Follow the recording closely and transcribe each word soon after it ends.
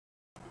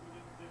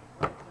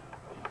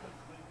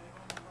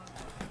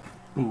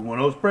Boom on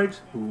those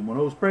brakes. Boom on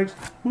those brakes.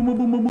 Boom, boom,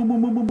 boom, boom, boom,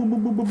 boom, boom, boom, boom,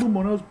 boom, boom, boom, boom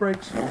on those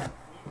brakes.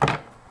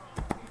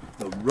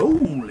 The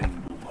rolling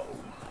boom.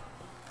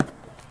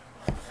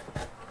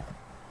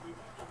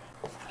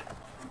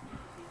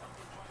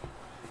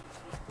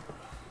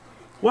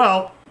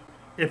 Well,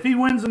 if he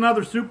wins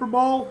another Super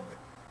Bowl,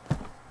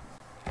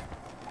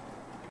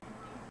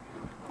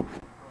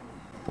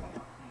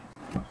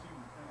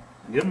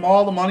 give him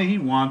all the money he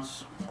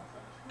wants.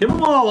 Give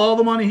him all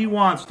the money he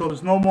wants till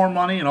there's no more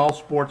money and all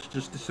sports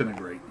just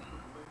disintegrate.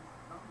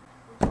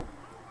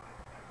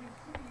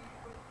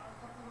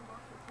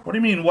 What do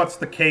you mean, what's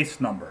the case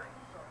number?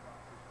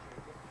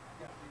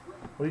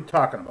 What are you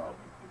talking about?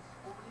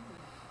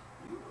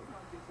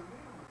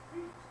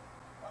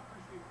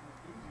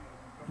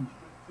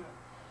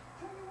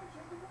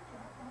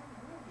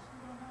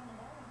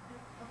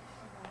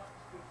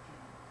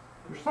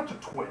 You're such a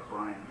twit,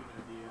 Brian.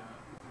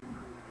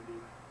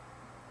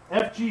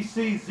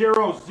 FGC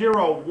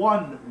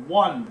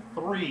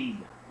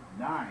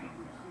 001139.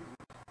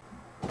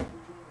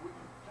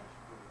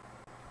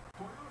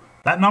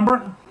 That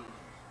number?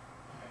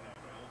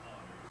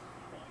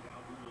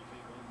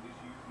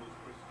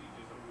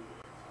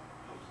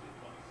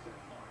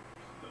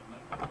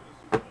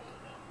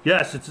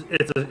 Yes, it's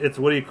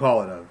what do you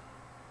call it? A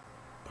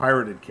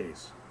pirated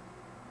case.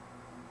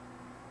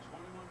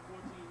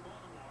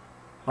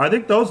 I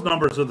think those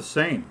numbers are the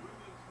same.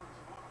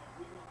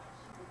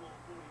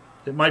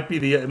 It might be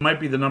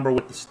the number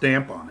with the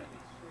stamp on it.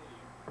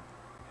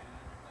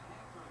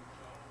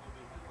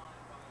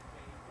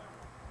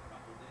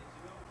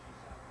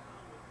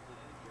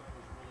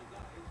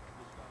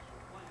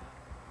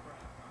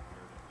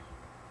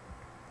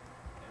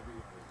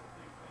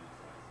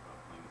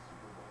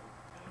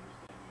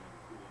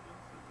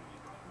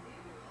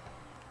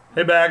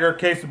 Hey Bagger,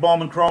 case of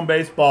Bowman Chrome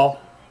baseball.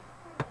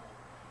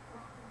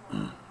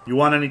 You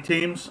want any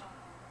teams?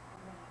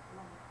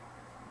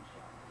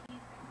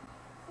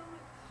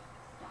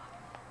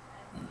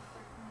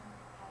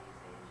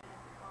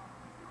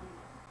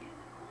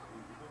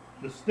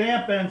 The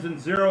stamp ends in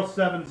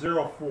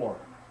 0704.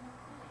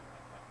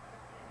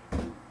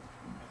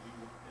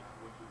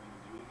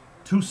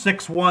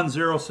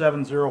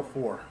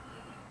 2610704.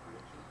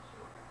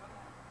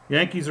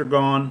 Yankees are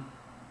gone.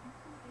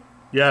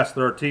 Yes,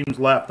 there are teams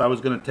left. I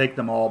was going to take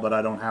them all, but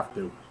I don't have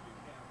to.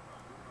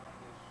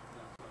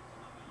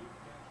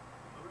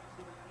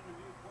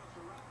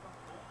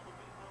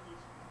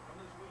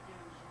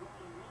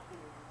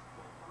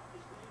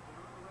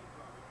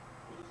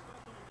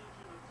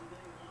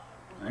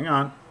 Hang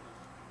on.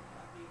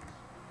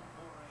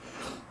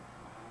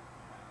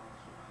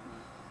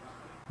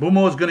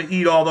 Boomo is going to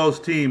eat all those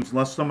teams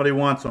unless somebody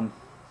wants them.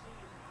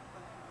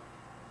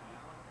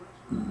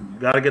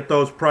 Got to get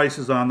those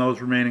prices on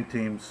those remaining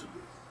teams.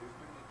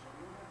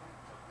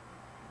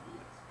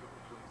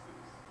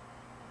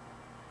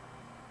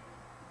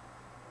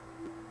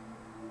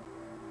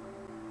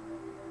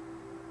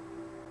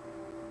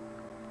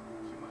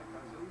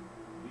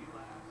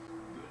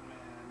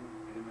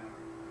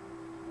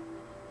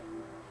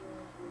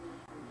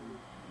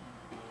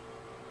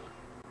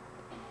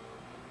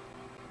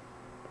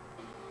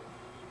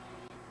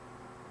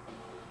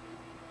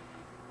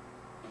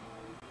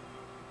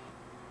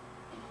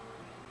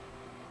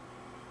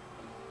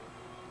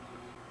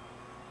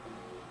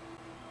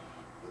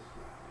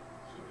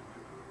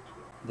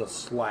 The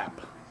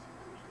slap.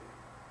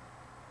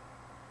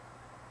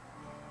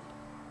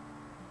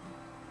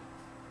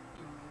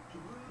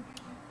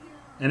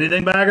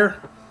 Anything,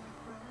 Bagger?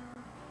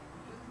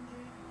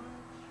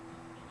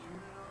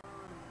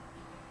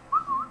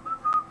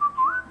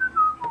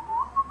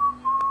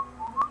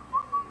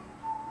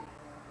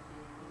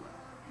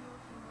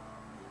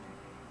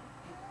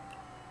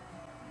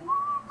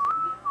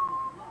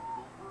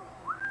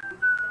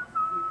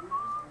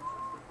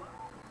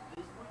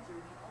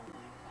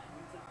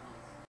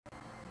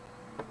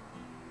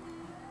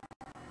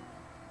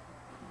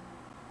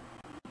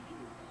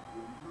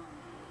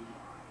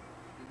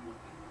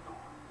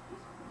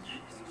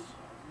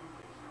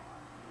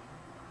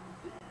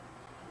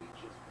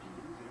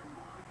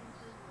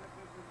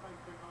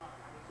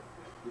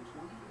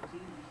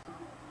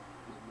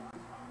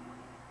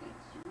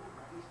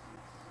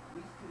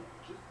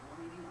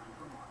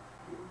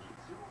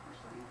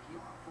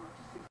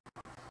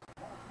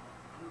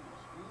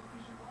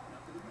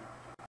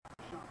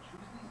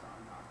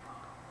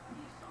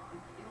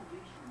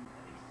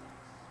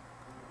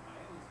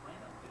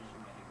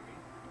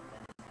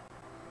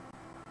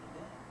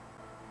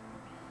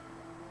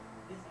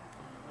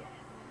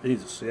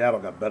 Jesus,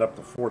 Seattle got bet up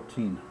to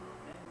 14.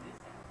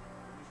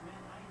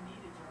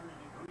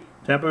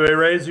 Tampa Bay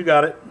Rays, you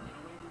got it.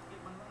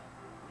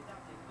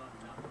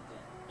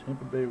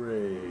 Tampa Bay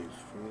Rays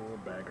for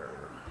Bagger.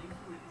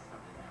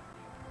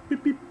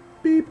 Beep, beep,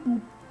 beep,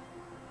 boop.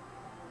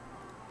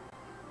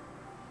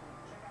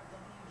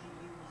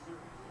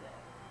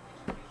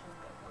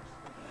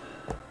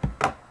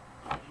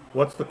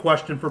 What's the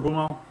question for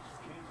Boomo?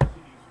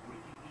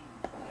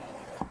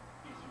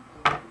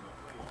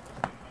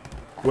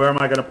 Where am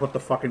I going to put the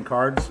fucking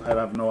cards? I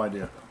have no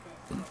idea.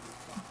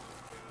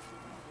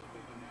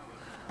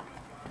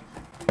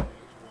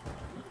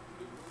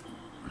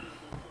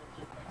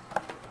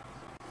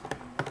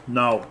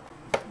 No.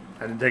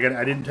 I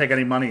didn't take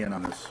any money in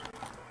on this.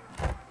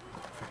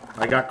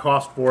 I got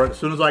cost for it. As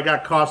soon as I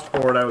got cost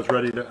for it, I was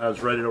ready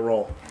to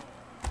roll.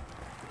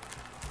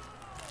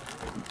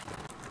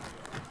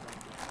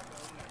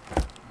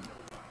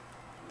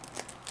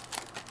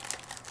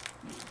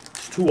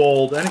 It's too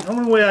old. The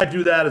only way I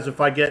do that is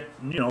if I get,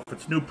 you know, if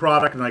it's new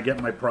product and I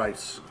get my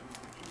price.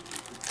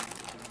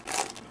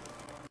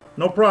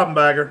 No problem,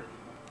 Bagger.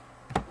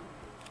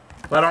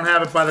 If I don't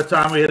have it by the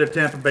time we hit a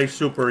Tampa Bay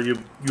Super, you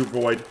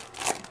void.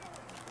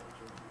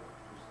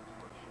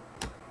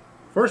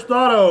 First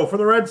auto for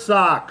the Red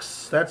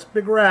Sox. That's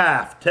Big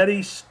Raph,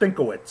 Teddy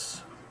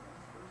Stinkowitz.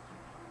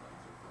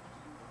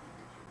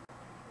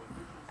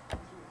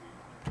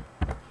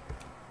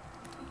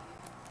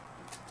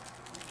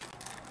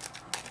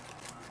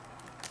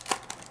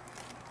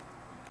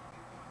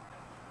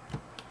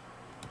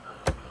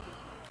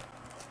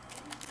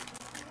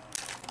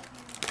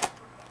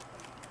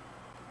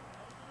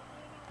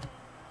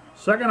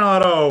 Second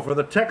auto for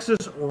the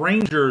Texas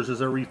Rangers is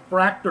a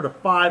refractor to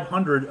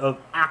 500 of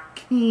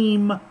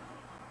Akeem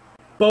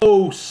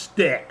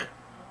Bostick.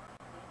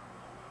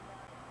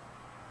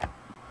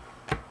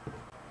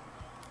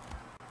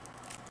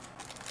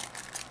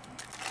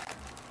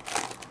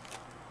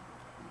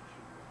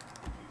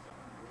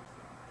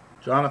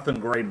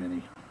 Jonathan Gray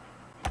mini.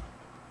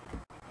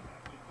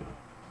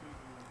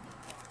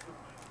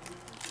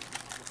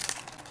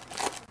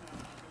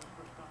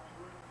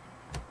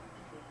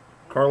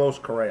 Carlos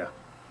Correa.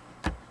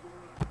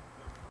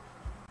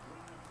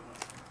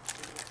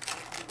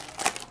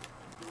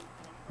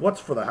 What's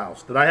for the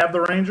house? Did I have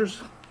the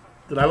Rangers?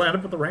 Did I land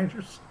up with the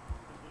Rangers?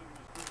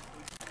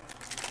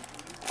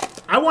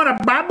 I want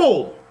a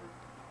bubble.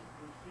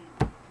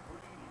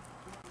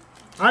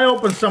 I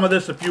opened some of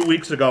this a few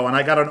weeks ago and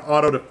I got an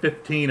auto to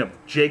 15 of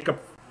Jacob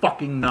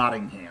fucking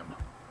Nottingham.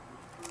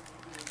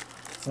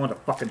 I want to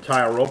fucking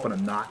tie a rope in a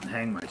knot and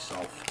hang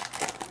myself.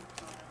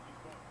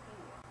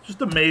 Just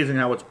amazing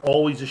how it's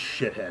always a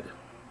shithead.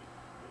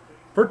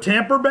 For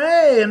Tampa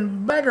Bay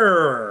and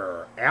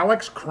Beggar,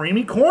 Alex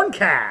Creamy Corn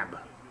Cab.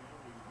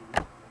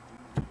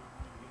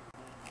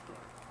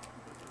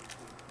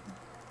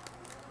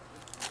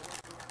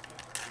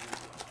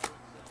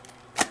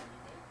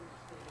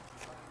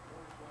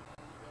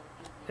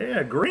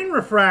 Yeah, green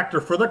refractor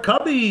for the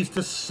Cubbies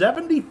to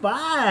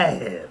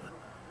 75.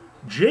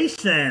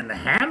 Jason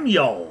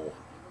Hamill.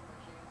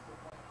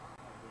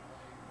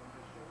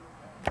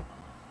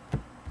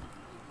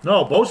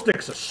 No,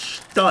 Bostick's a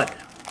stud.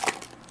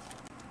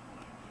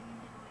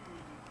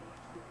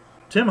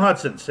 Tim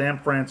Hudson, San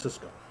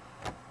Francisco.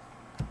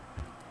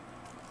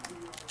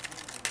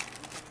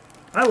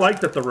 I like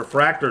that the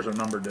refractors are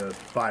numbered to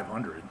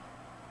 500.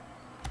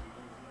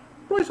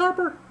 Bryce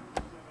Harper.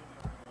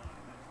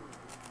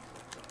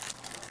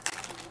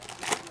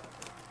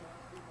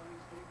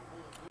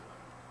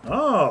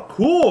 Oh,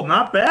 cool.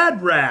 Not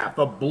bad, Raph.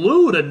 A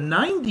blue to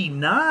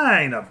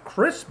 99 of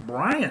Chris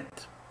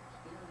Bryant.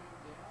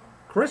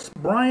 Chris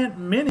Bryant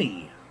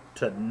mini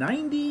to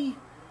 99.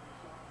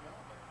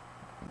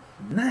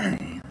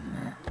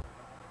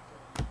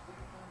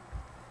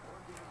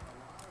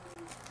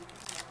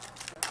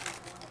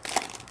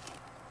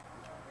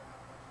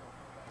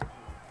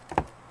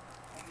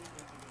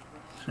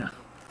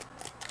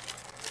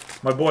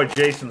 My boy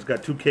Jason's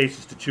got 2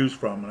 cases to choose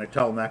from, and I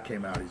tell him that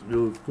came out. He's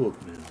really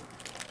fuck, man.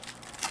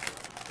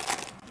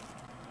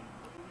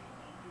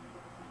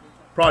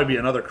 Probably be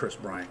another Chris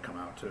Bryant come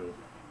out too.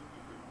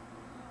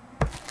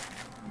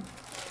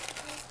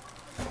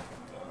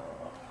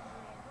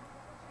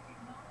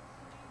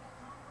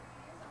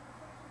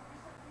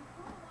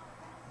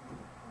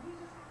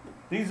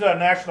 These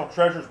National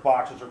Treasures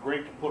boxes are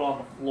great to put on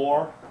the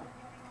floor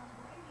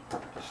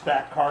to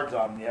stack cards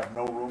on when you have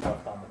no room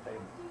left on the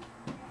table.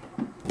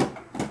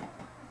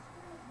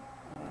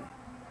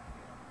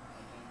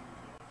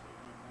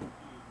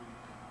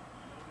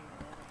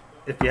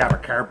 If you have a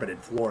carpeted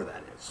floor,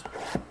 that is.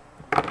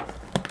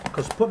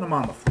 Because putting them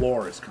on the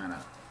floor is kind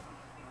of...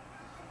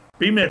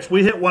 B-Mitch,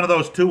 we hit one of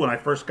those too when I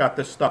first got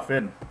this stuff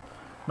in.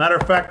 Matter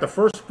of fact, the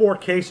first 4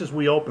 cases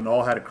we opened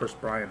all had a Chris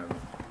Bryant in them.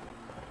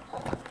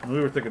 And we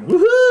were thinking,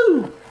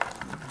 woohoo!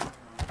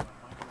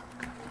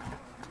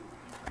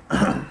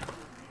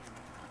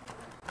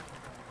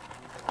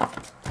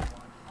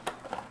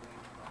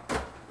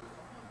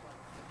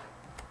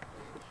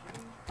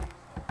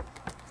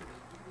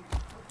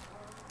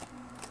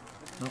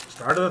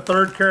 Start of the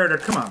 3rd character.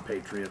 Come on,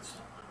 Patriots.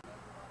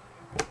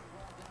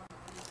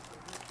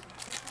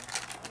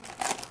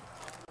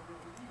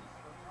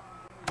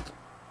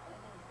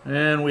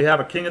 And we have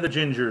a King of the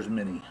Gingers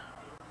mini.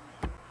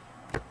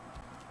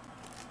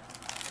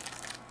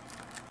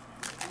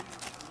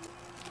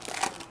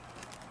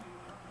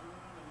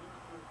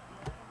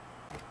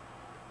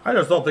 I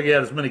just don't think he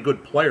had as many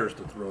good players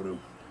to throw to.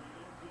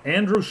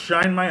 Andrew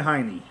Shine My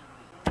Hiney.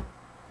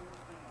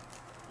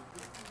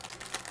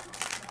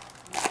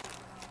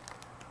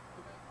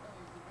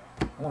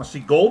 I want to see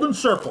golden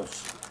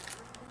circles.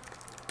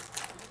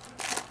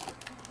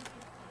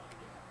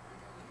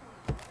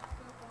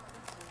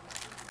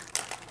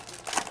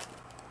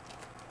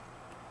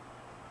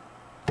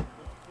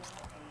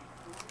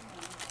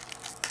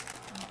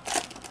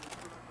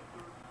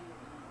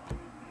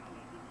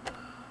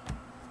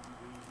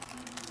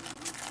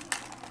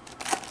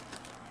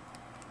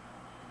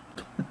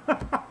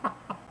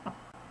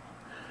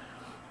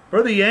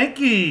 For the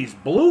Yankees,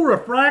 blue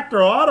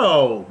refractor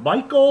auto,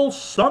 Michael,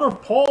 son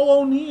of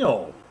Paul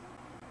O'Neill.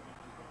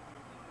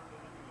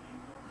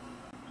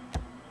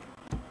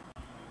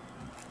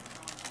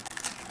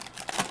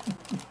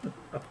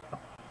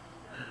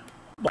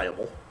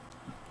 Viable.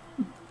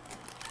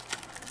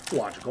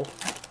 Logical.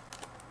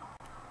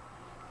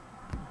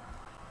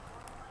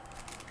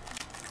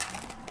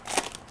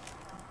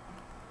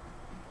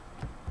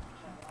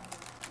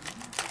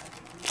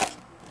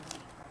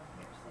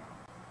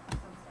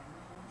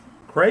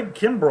 Craig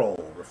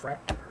Kimbrell,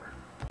 refractor.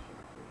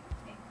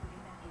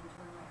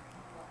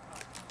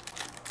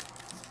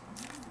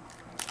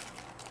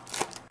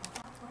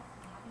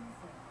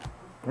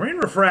 Green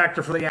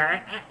refractor for the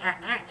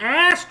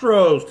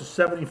Astros to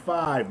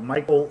 75,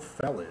 Michael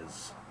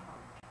Fellis.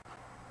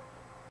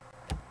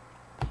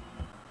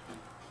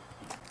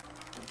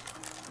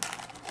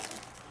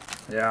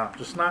 Yeah,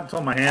 just not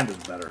until my hand is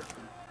better.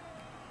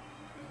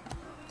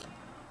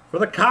 For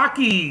the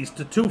Cockies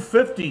to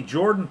 250,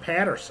 Jordan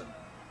Patterson.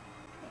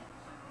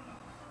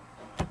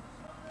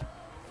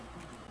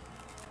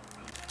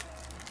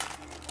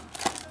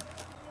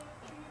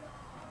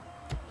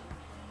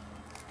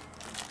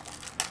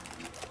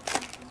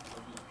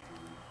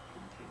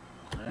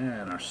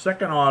 And our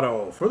second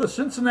auto for the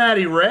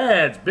Cincinnati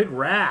Reds, Big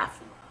Raph,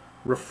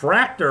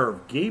 refractor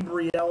of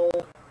Gabriel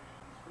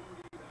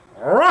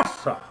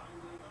Rosa.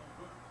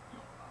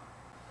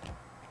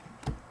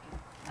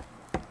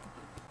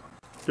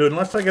 Dude,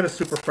 unless I get a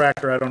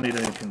superfractor, I don't need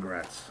any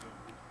congrats.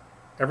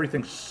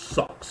 Everything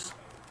sucks.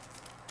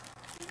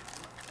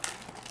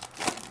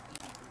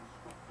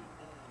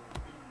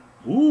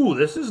 Ooh,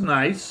 this is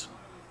nice.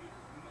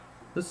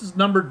 This is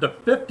numbered to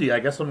 50. I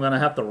guess I'm going to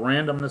have to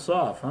random this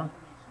off, huh?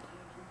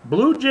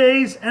 Blue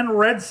Jays and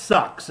Red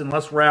Sox,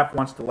 unless Raph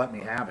wants to let me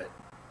have it.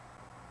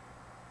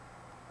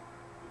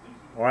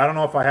 Or I don't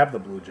know if I have the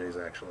Blue Jays,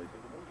 actually.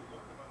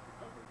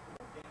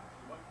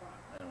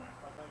 Anyway,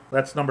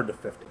 that's numbered to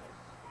 50.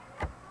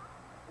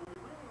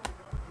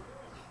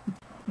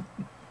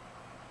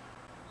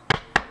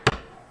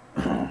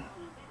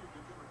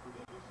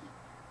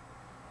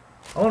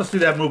 I want to see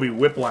that movie,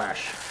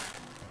 Whiplash.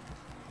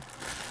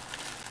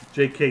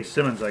 J.K.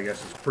 Simmons, I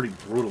guess, is pretty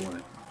brutal in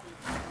it.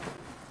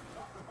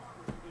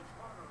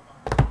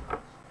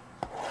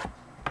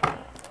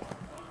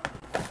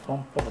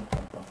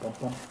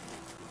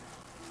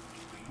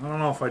 I don't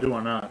know if I do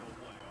or not.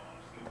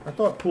 I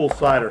thought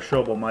Poolside or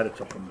Shobo might have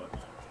took him, but...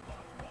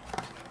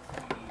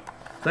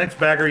 Thanks,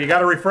 Bagger. You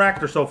got a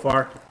refractor so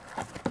far.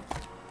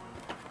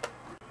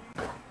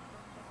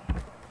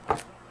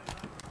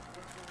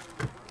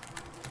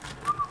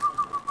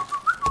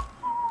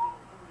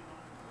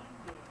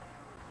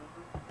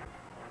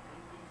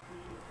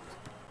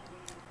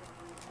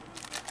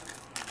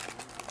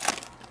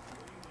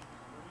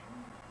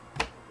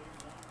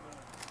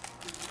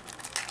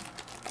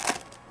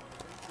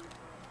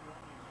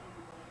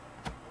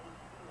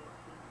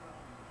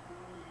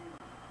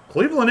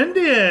 Cleveland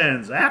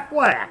Indians,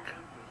 Aflac.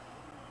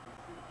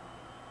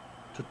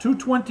 To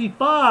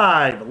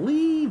 225,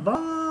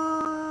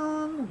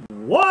 Levon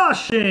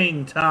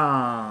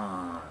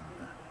Washington.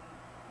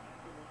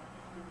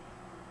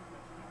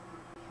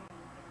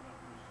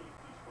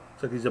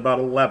 Looks like he's about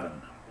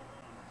 11.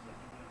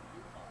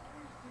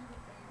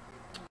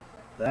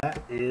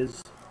 That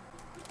is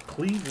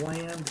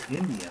Cleveland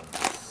Indians.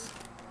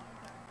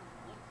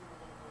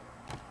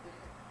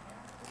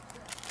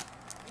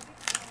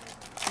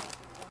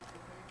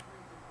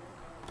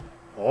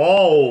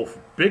 Oh,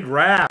 Big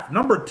Raph,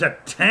 number to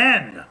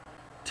 10.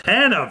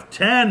 10 of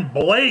 10,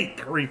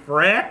 Blake,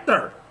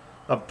 refractor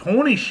of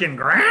Tony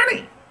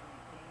Shingrani.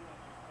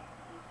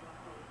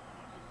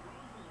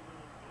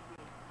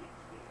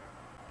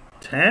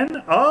 Ten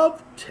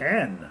of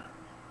 10.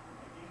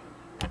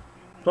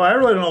 So I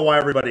really don't know why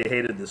everybody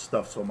hated this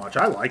stuff so much.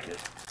 I like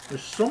it.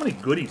 There's so many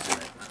goodies in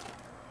it.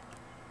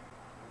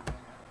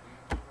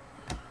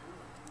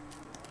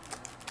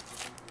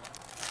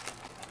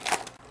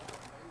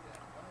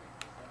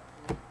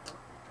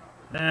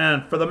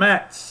 And for the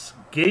Mets,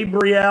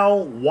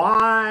 Gabriel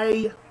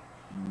Y.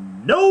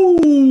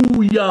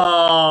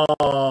 Noya.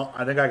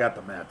 I think I got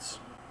the Mets.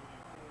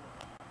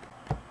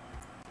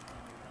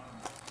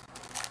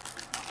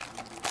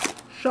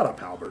 Shut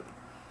up, Albert.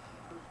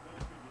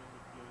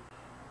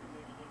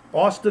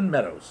 Austin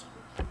Meadows.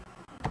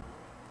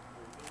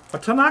 A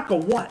Tanaka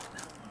what?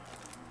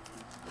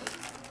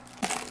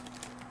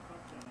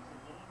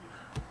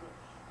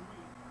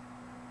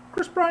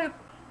 Chris Bryant.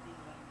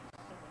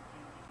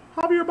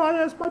 Javier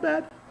Baez, my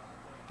bad.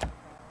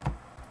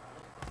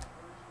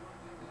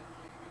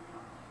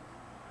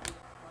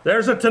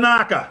 There's a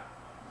Tanaka.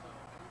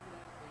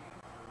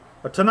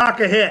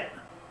 Tanaka hit.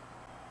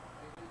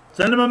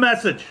 Send him a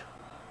message.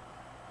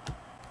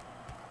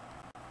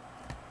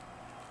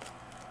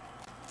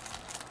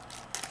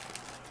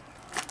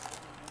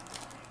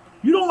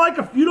 You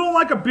don't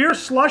like a beer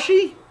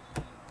slushy?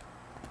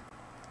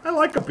 I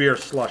like a beer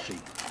slushy.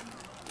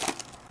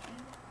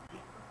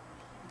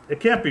 It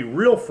can't be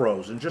real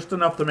frozen, just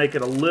enough to make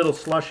it a little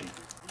slushy.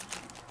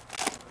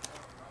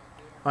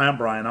 Hi, I'm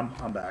Brian.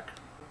 I'm back.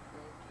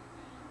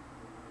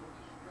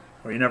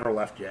 Oh, you never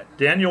left yet.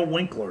 Daniel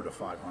Winkler to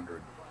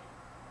 500.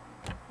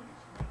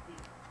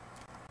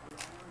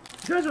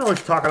 You guys are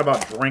always talking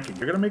about drinking.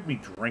 You're going to make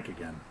me drink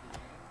again.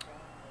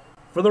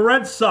 For the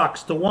Red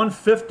Sox to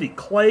 150,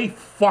 Clay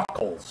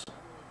Fuckles.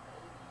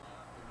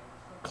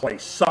 Clay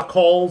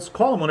Suckholes.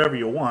 Call them whatever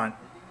you want.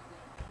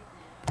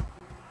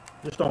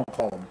 Just don't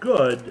call them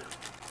good.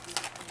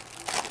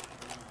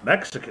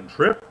 Mexican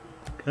trip.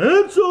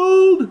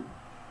 Cancelled.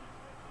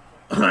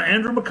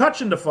 Andrew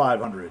McCutcheon to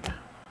 500.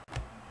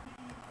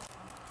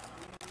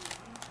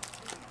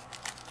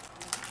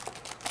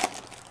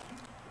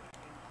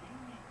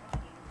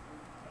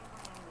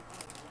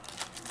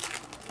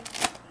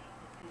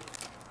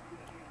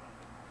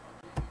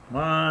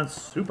 Come on,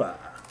 super.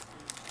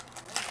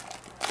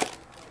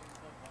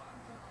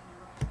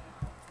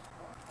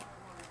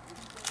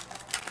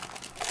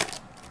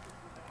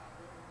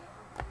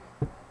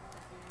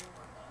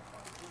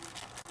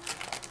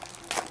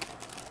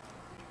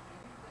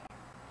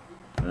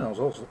 Yeah,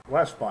 those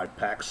last 5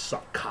 packs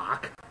suck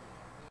cock.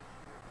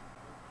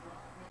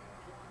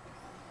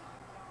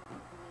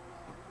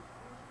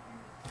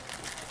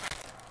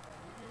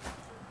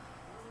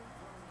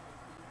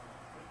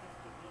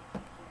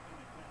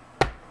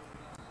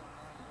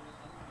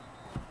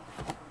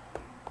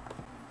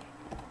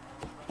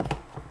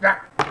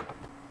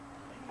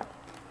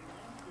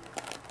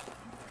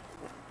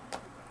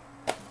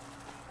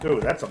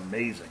 Dude, that's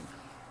amazing.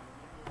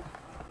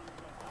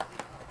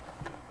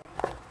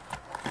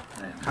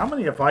 Man, how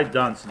many have I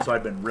done since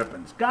I've been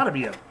ripping? It's gotta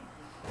be at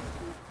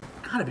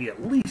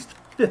least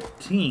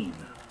 15.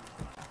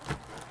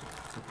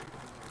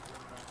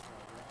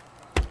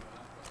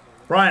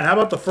 Brian, how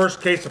about the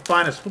first case of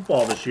finest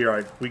football this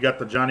year? We got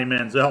the Johnny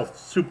Manziel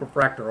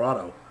Superfractor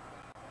Auto.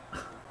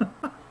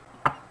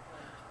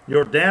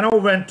 Jordano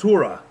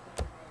Ventura.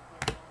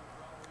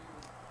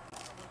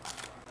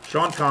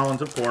 Sean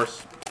Collins, of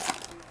course.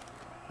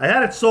 I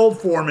had it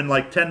sold for him in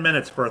like 10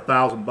 minutes for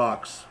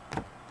 $1,000.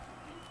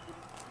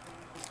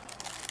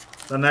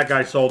 Then that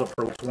guy sold it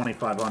for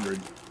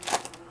 $2,500.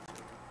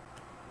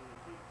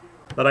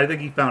 But I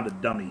think he found a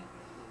dummy.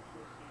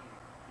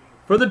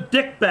 For the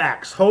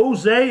Dickbacks,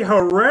 Jose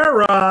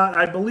Herrera.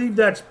 I believe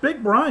that's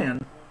Big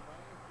Brian.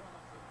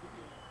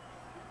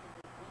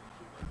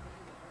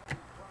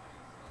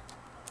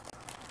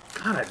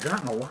 God, I've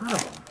gotten a lot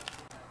of them.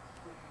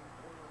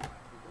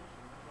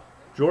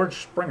 George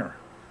Springer.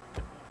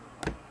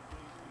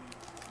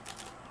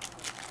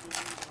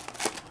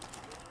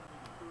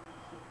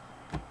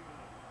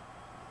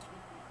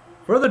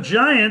 For the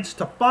Giants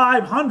to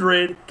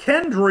 500,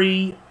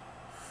 Kendry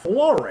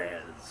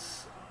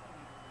Flores.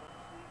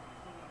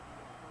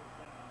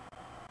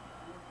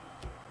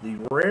 The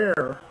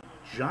rare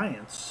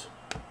Giants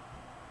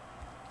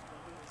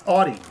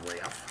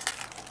autograph.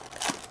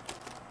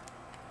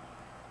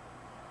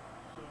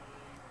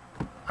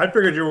 I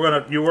figured you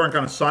weren't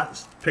gonna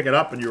pick it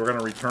up and you were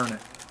gonna return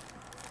it.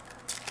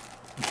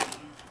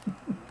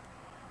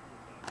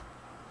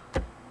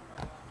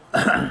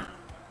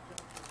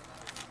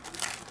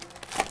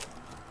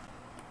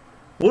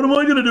 What am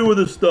I going to do with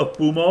this stuff,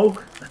 Boomo?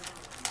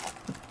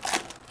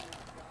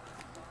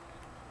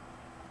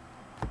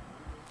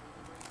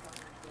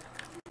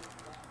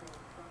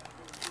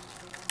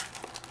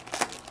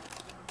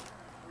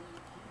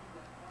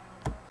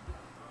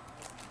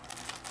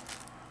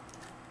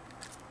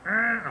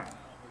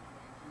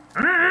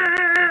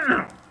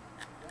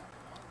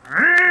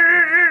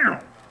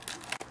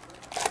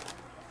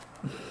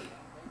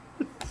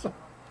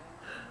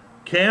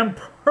 Cam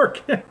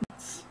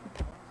Perkins.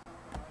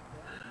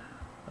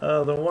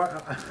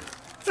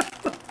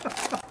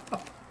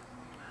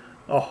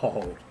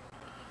 Oh.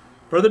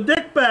 For the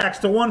Dickbacks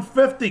to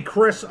 150,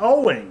 Chris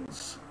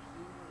Owings.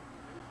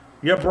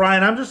 Yeah,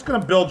 Brian, I'm just going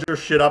to build your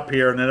shit up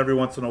here, and then every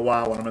once in a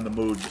while, when I'm in the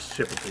mood, just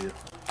ship it to you.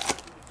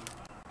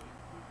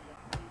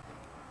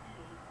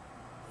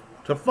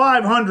 To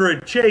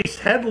 500, Chase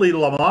Headley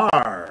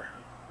Lamar.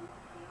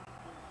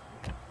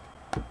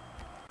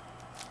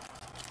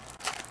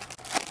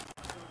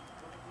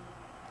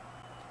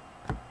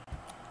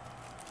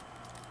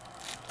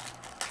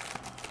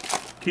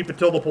 Keep it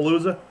till the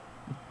Palooza.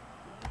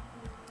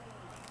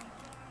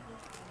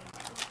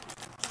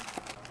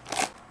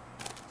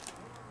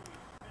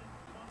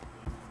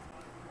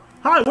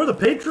 Hi, we're the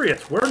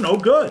Patriots. We're no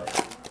good.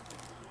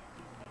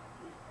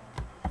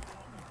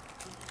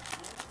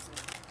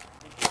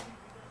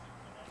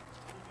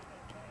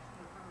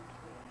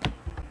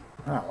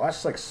 Oh,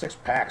 last like 6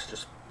 packs,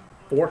 just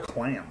 4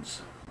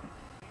 clams.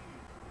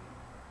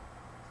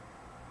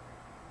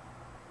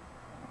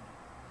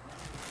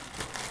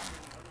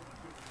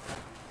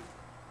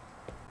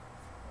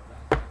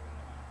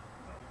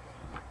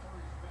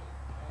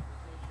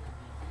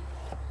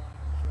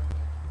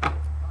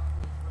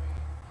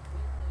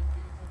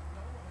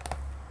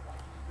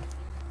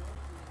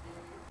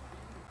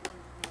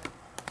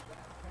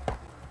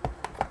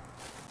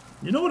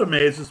 You know what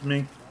amazes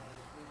me?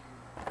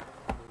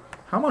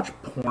 How much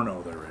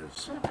porno there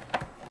is.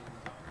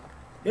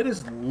 It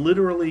is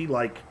literally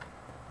like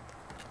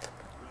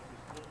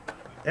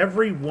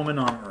every woman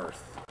on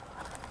earth.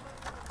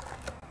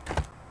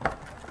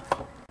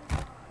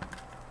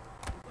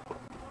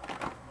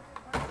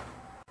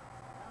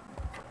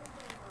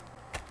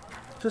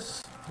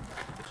 Just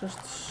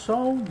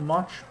so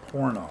much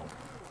porno.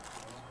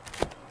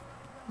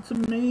 It's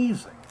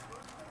amazing.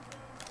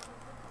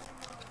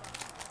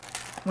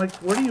 Like,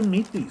 where do you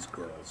meet these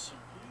girls?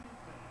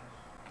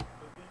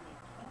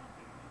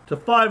 To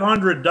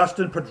 500,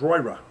 Dustin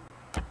Pedroira.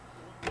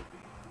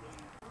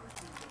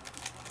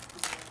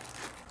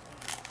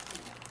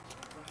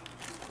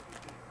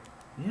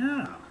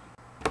 Yeah.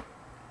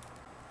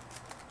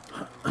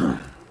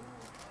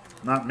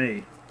 Not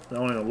me. They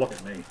don't even look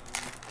at me.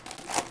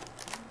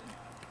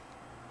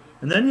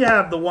 And then you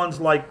have the ones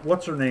like,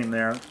 what's her name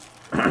there?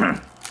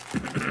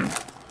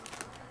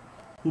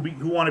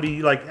 who want to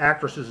be like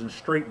actresses in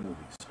straight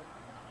movies.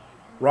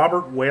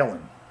 Robert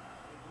Whalen.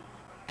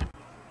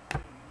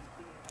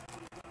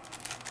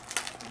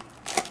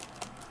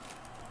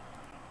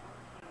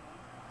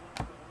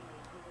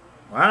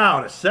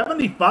 Wow, to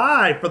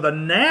 75 for the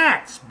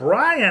Nats,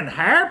 Brian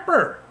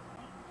Harper.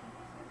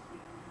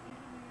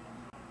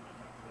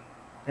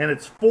 And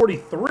it's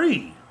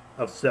 43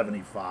 of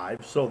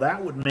 75, so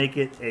that would make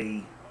it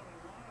a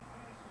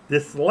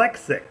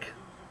dyslexic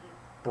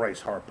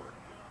Bryce Harper.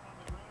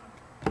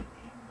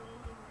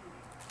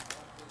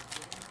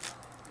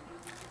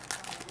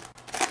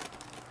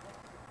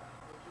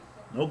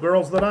 No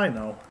girls that I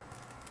know.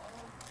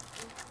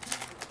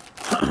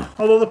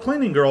 Although the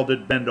cleaning girl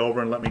did bend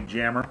over and let me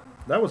jam her.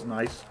 That was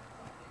nice.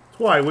 That's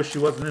why I wish she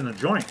wasn't in a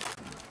joint.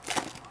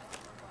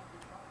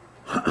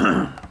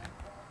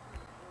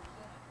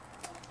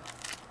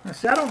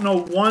 See, I don't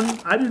know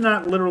I do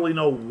not literally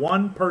know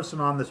one person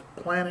on this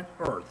planet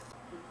Earth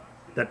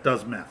that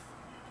does meth.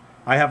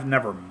 I have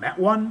never met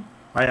one.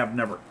 I have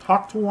never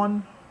talked to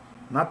one.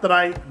 Not that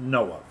I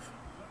know of.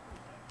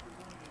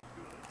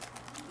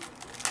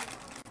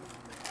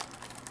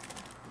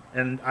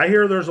 And I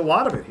hear there's a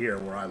lot of it here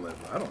where I live.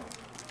 I don't know.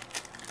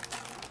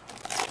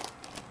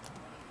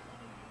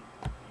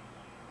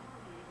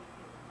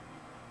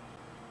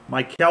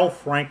 Michael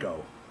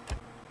Franco.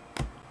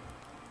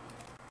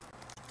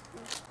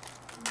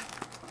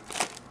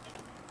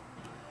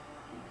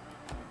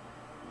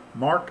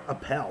 Mark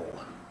Appel.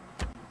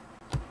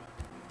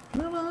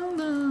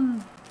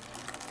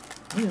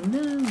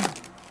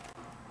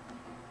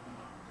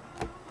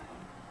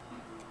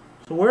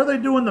 So where are they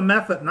doing the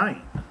meth at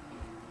night?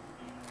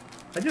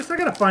 I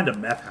gotta find a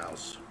meth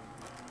house.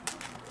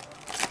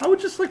 I would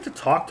just like to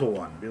talk to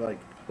one. Be like,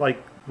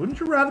 wouldn't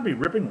you rather be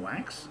ripping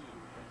wax?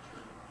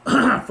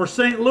 For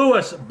St.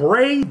 Louis,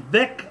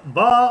 Breivik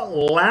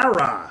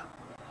Valara.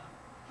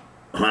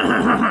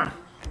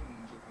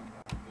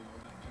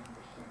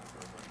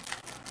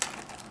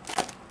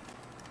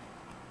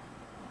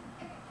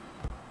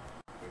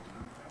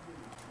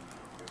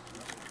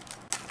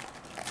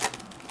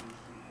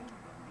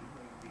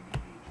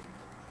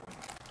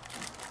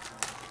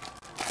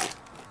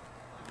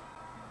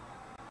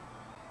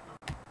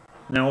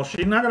 Now,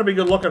 she's not going to be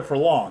good looking for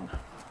long.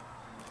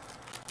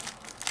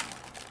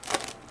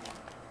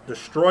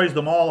 Destroys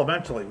them all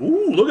eventually.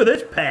 Ooh, look at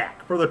this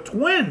pack for the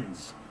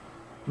Twins.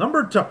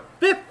 Numbered to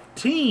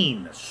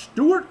 15,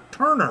 Stuart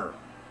Turner.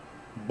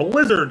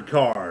 Blizzard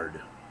card.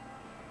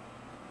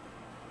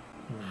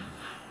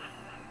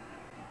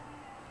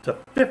 To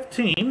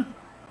 15.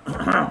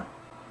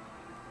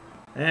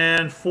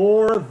 And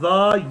for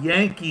the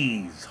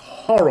Yankees,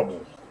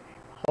 horrible,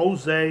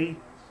 Jose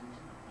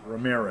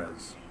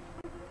Ramirez.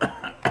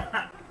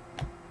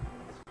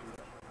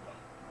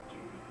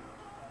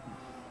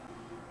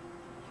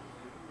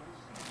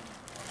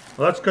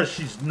 Well, that's because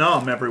she's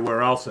numb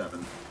everywhere else,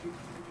 Evan.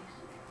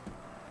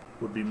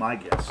 Would be my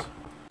guess.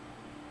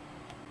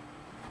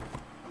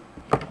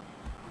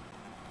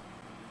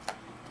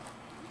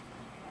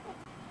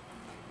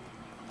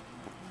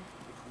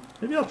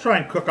 Maybe I'll try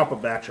and cook up a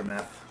batch of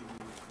meth.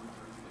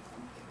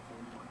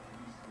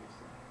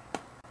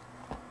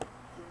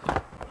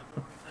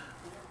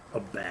 A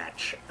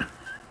batch.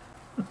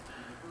 Let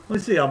me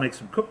see, I'll make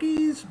some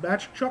cookies, a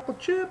batch of chocolate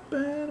chip,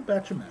 and a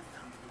batch of meth.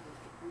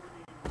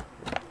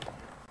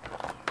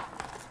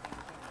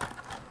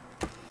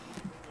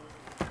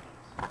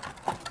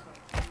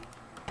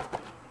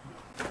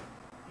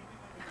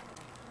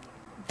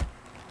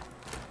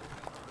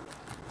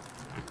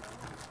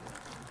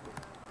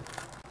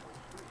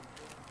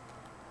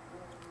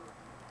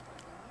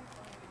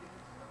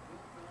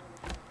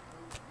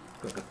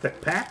 Like a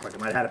thick pack, like I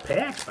might have had a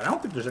patch, but I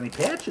don't think there's any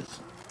patches.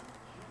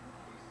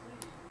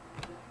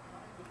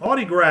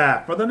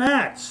 Autograph for the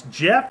Nats.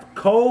 Jeff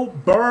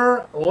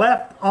Coburn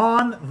left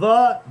on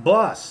the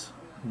bus.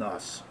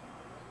 Nuss.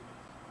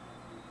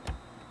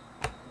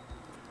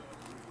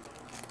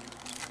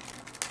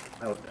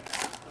 That was bad.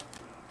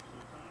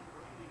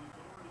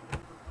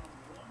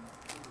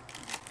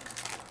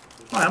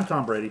 Hi, I'm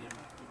Tom Brady.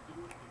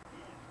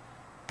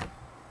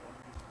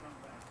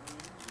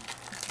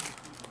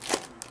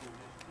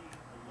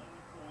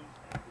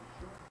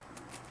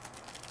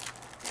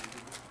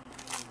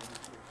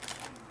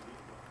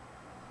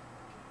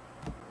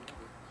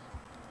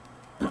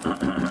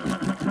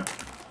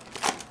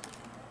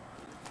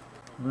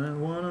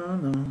 When wanna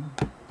know.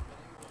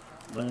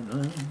 When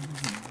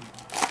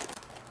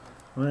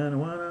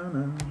wanna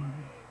know.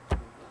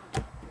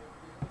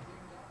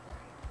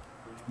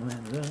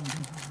 When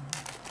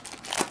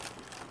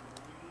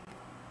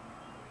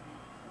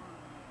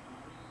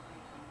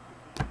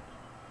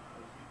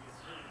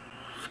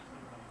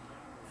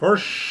for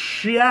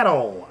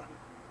Seattle,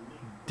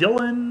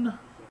 Dylan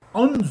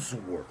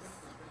Unsworth.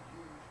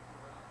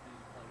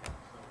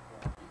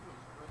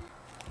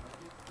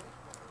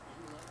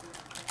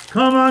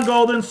 Come on,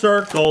 golden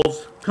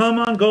circles. Come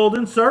on,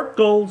 golden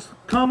circles.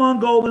 Come on,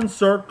 golden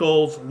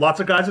circles. Lots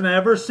of guys have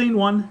never seen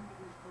one.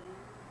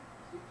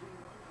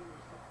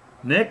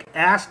 Nick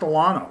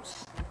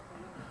Castellanos.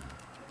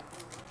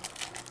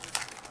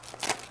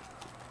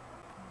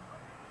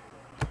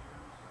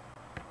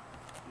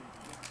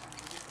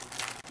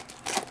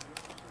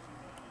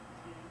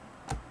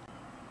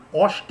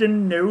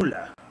 Austin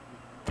Nola.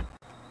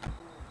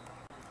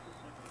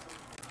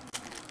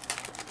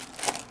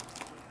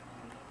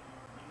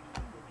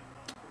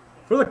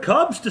 For the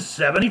Cubs to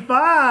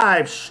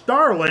 75,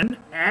 Starlin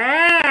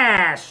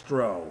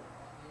Astro.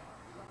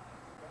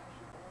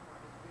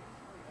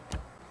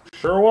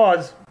 Sure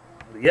was.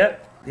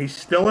 Yet, he's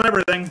still in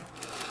everything.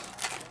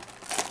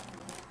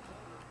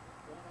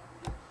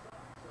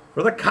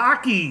 For the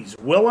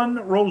Cockies, Willen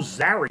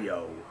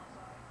Rosario.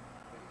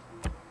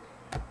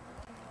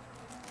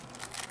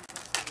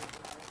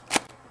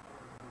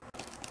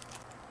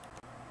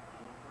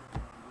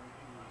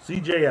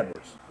 C.J.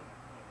 Edwards.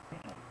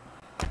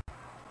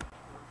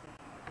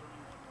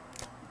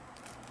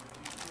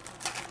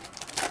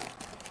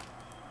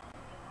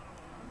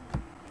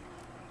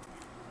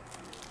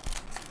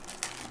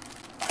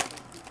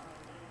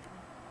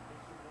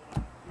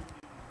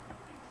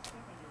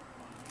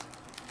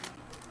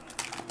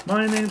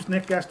 My name's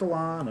Nick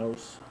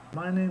Castellanos.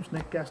 My name's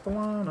Nick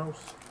Castellanos.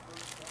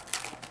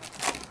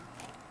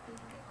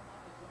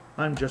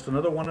 I'm just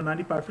another one of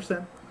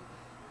 95%.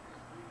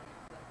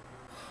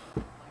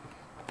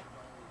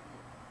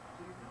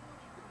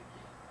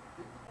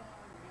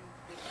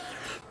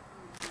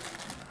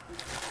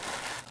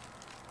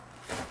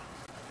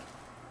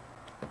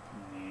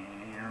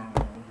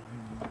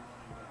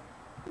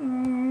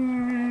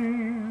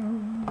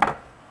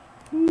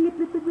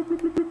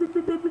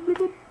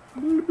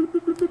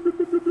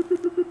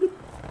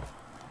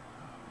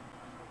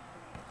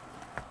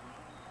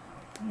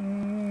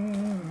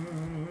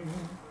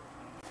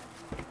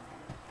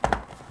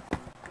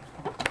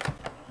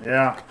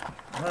 Yeah,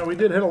 well, we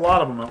did hit a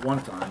lot of them at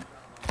one time.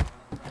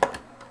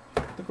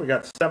 I think we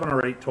got 7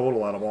 or 8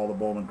 total out of all the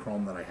Bowman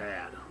Chrome that I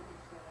had.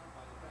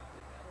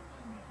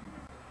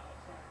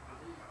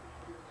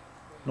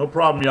 No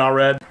problem, y'all,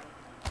 Red.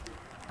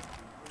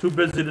 Too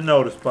busy to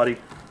notice, buddy.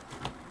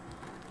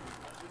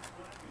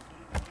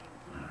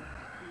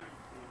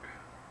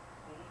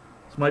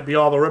 This might be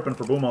all the ripping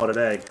for Boomo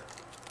today.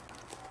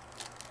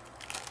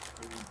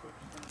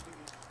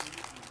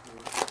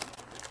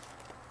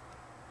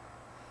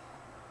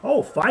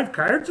 Oh, 5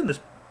 cards in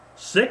this,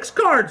 6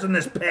 cards in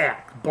this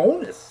pack.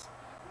 Bonus.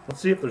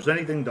 Let's see if there's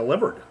anything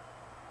delivered.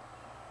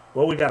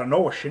 Well, we got a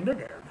Noah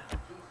Syndergaard.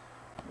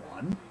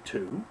 1,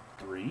 2,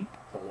 3,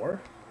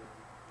 4,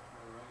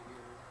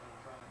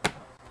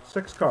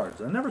 6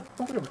 cards. I never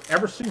don't think I've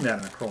ever seen that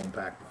in a Chrome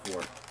pack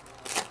before.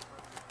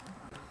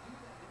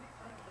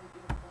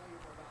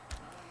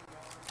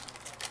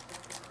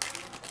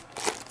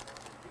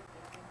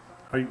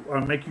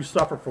 I'll make you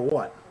suffer for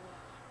what?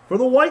 For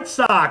the White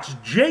Sox,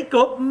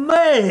 Jacob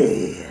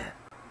May.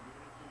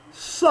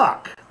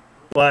 Suck,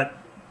 but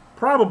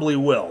probably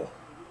will.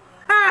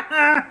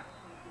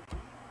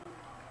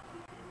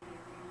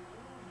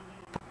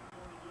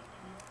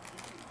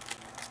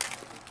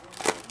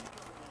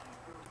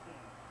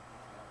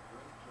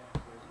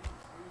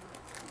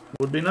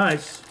 Would be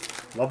nice.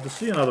 Love to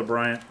see another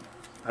Bryant.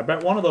 I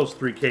bet one of those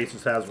 3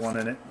 cases has one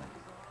in it.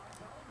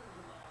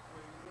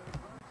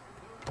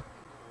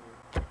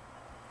 Of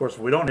course,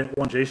 if we don't hit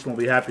one, Jason will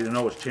be happy to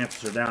know his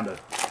chances are down to...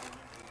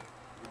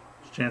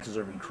 His chances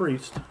have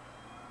increased.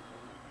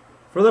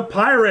 For the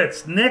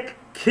Pirates, Nick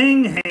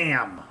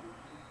Kingham.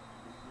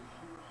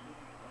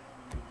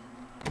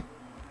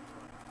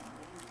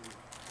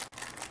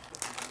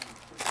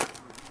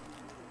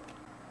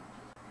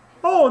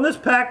 Oh, and this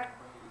pack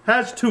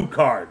has 2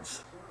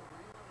 cards.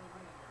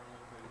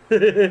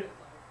 Including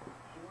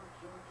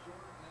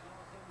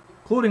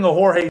a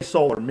Jorge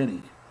Soler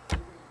mini.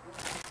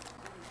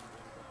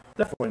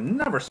 Definitely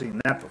never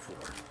seen that before.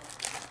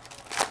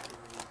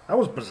 That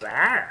was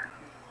bizarre.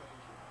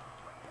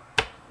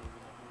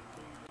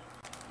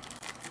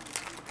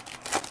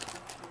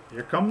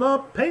 Here come the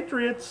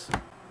Patriots.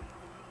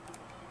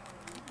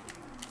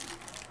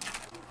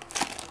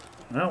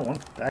 No, one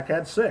pack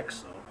had 6,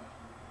 so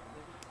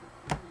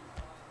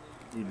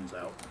evens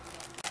out.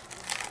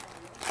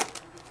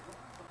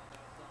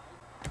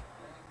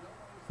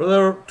 For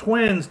the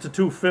Twins to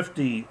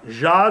 250,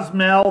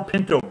 Jasmel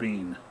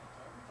Pinto-Bean.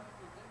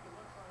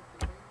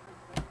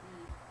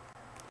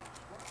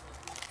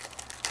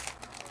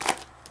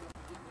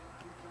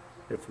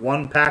 If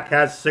one pack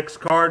has 6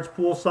 cards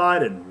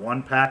poolside and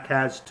one pack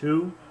has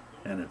 2,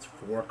 and it's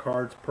 4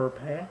 cards per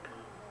pack.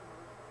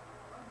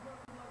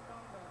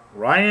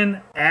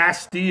 Ryan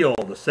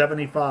Astiel, the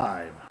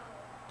 75.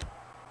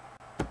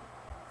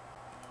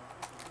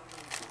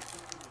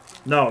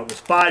 No, it was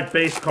 5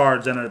 base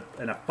cards and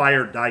a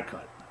fire die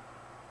cut.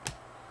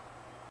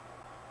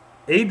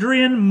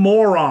 Adrian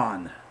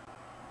Moron.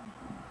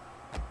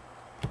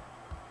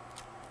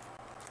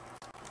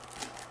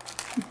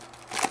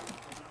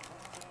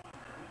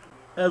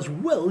 As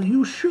well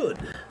you should.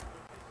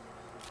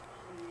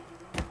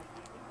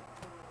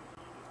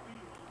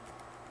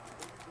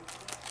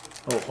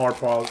 Oh,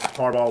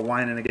 Harbaugh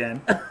whining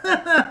again.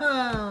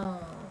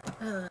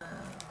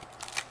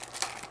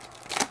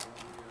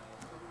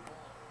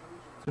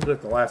 Seems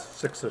like the last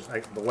 6,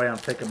 the way I'm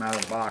taking them out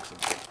of the boxes,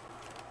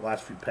 the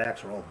last few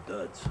packs are all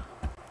duds.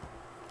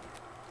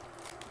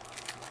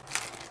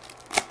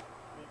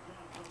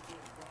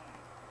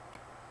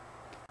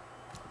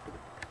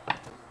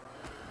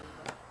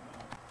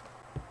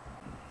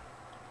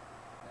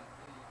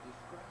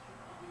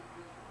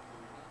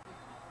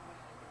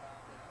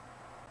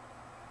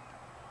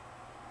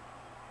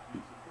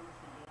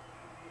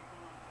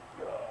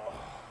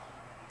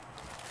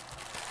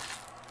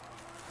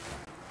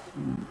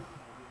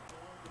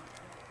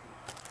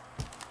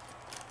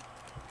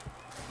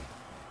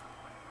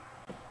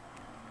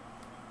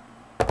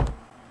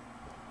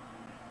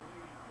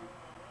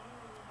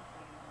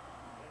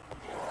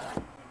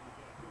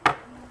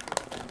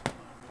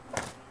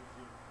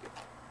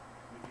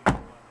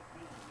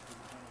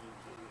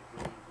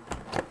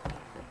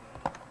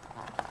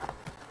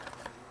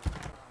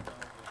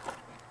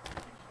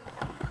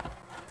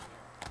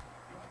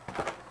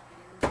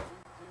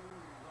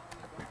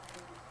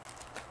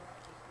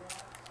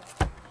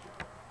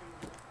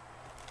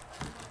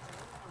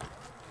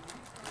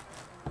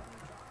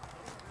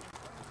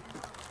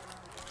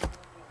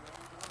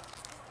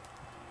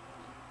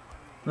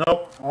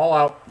 Nope, all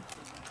out.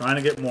 Trying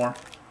to get more.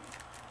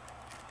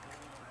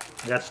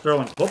 I got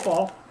Sterling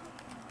football.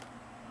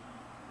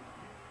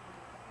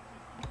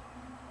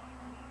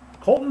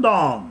 Colton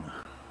Dong.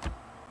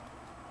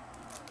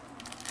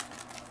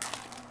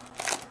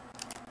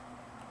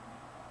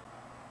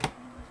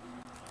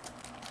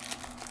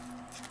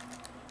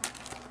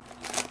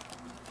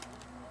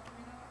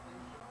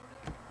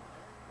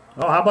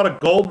 Oh, how about a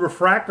gold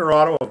refractor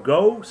auto of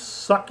Go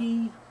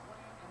Sucky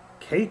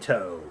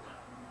Kato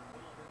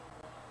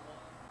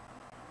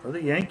for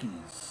the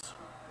Yankees.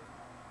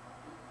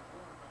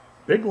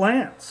 Big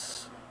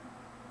Lance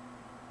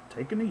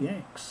taking the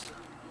Yanks.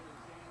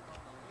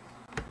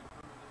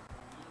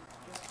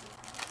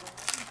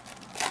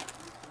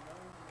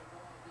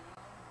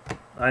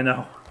 I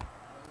know.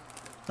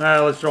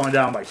 Let's only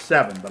down by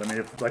 7, but I mean,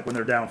 if, like when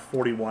they're down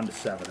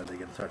 41-7, if they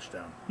get a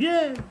touchdown.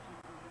 Yeah.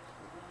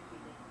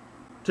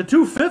 To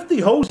 250,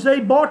 Jose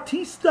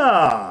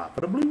Bautista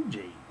for the Blue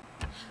Jays.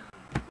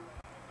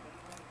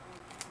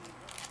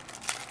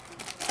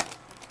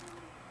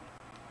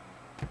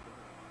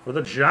 For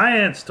the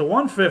Giants, to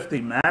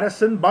 150,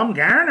 Madison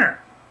Bumgarner.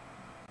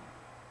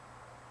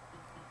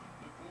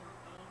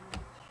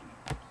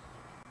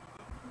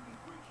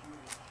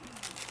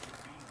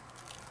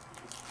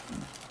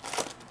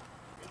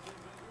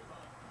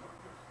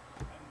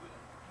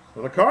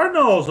 For the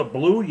Cardinals, a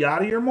blue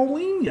Yadier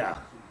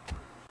Molina.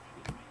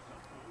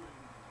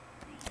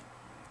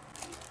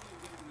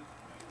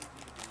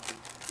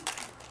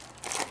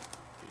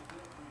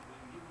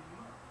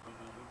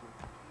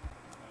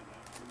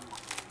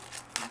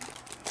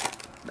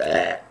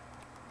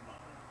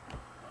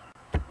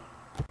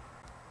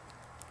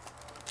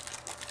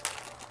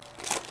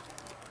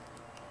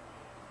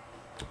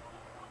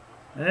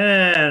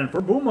 And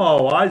for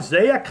Boomo,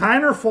 Isaiah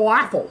Kiner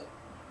Falafel.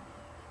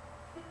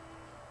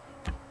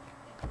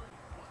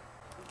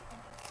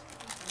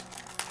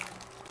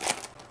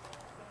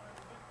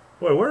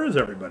 Boy, where is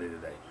everybody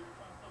today?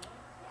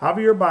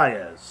 Javier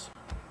Baez.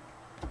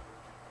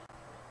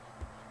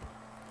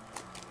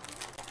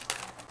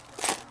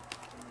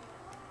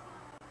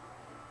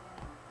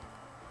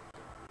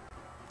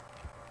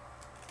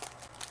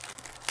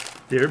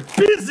 They're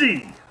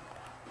busy.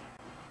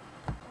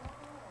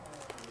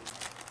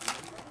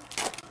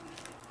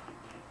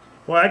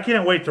 Boy, I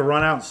can't wait to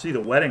run out and see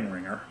the wedding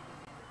ringer.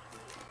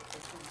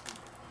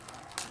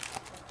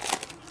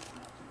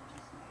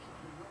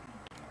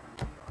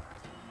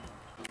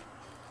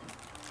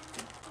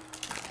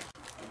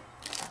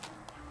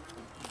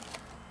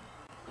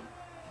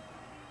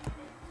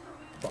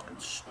 Fucking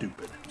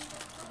stupid.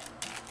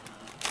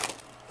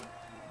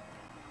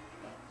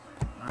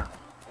 Wow.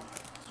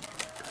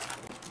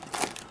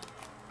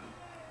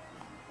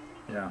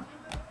 Yeah,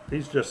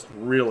 he's just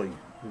really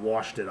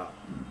washed it up.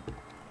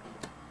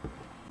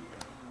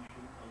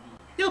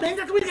 Yo, man,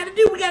 that's what we gotta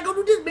do. We gotta go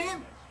do this,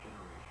 man.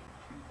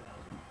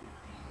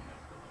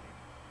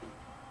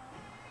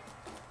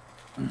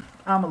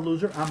 I'm a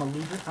loser. I'm a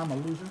loser. I'm a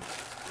loser.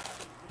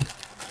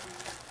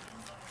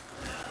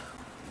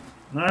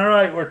 All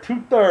right, we're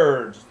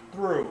 2/3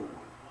 through.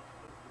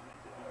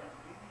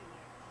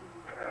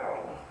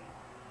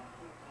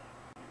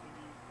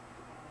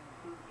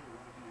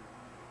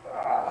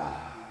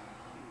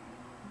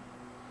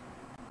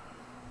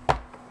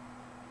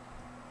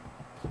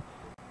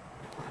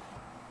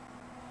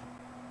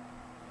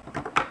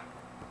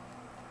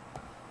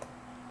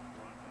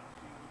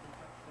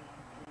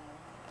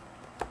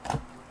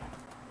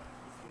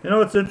 You know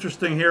what's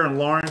interesting here in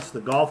Lawrence? The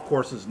golf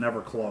courses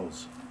never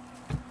close.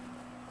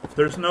 If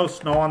there's no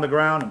snow on the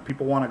ground and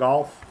people want to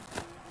golf,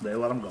 they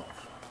let them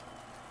golf.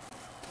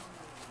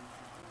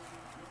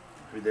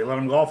 Maybe they let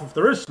them golf if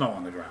there is snow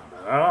on the ground.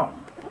 I don't know.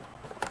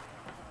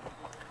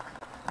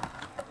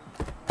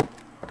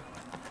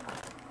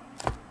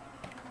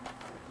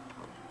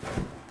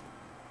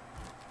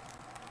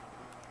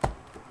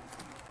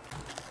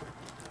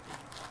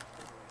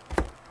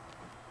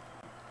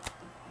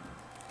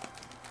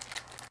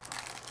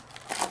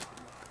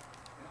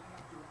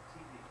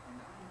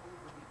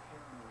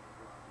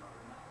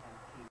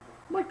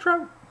 Mike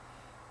Trout.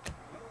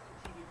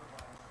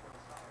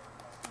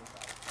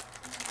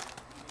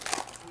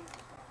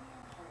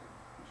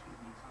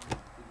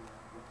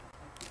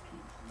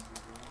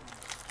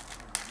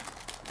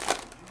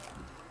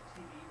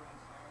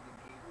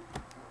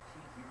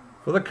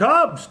 For the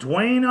Cubs,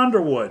 Dwayne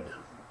Underwood.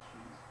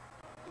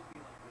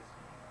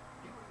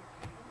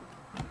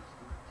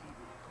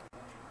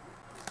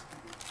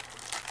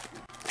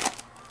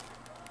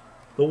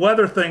 The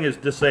weather thing is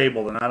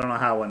disabled, and I don't know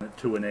how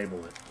to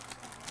enable it.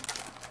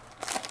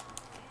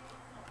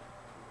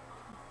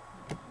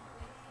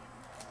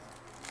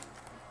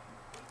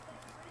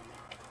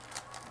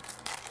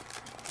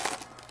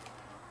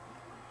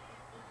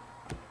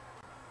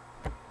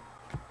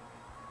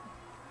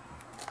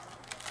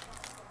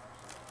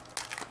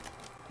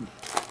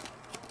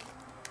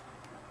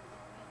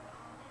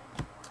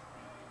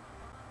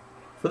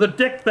 For the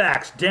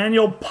Dickbacks,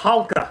 Daniel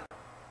Palka.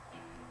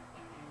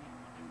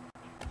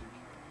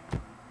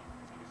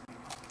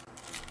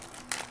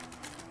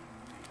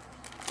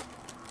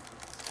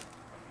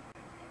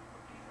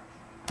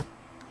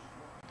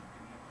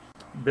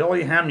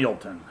 Billy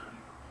Hamilton.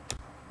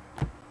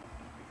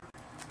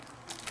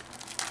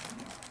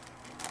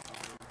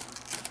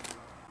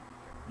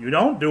 You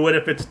don't do it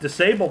if it's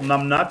disabled,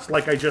 numbnuts,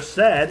 like I just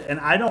said, and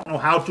I don't know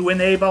how to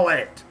enable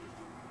it.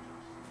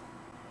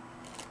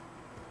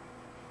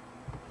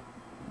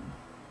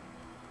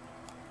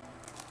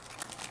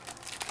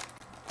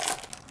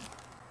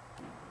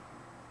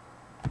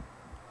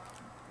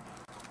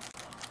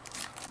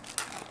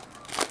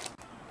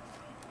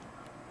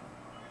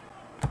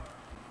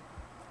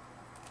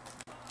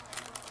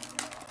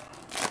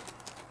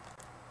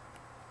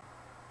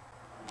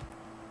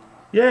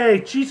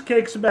 Yay,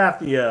 Cheesecake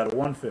Sabathia to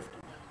 150.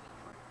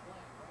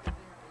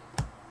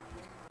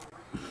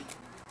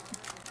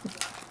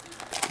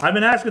 I've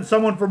been asking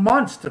someone for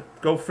months to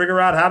go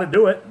figure out how to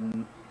do it.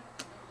 And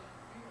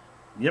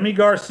Yemi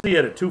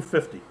Garcia to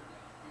 250.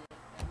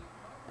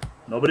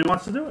 Nobody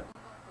wants to do it.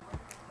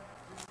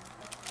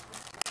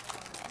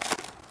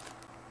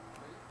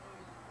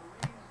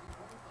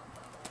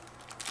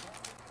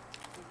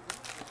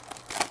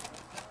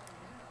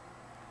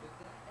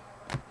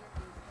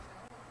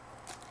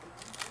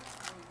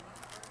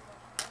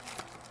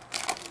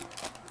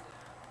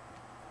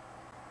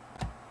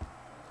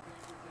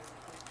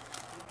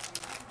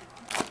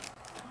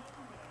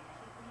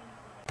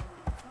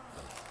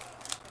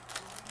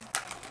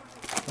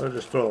 I'll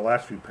just throw the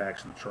last few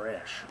packs in the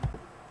trash.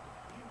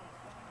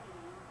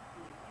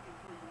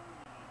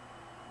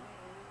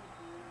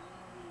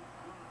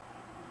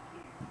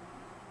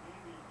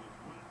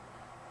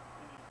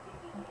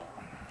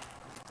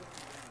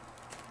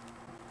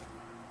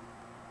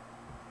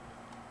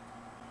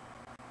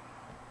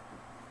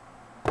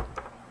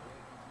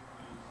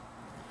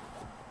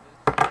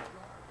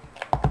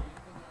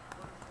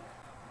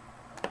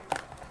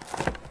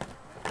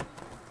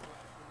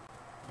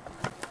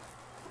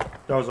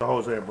 That was a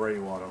Jose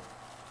Abreu auto.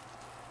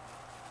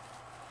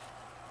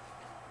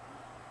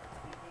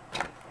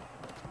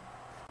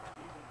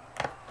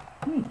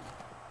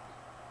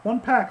 One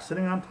pack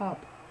sitting on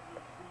top.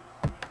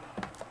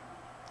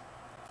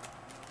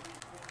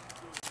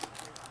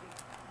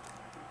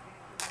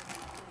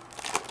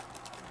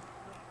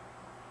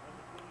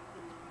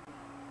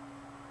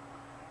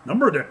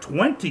 Number to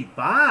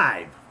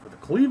 25 for the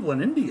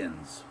Cleveland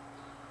Indians.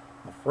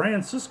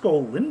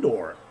 Francisco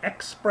Lindor,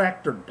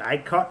 X-Fractor Die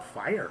Cut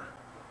Fire.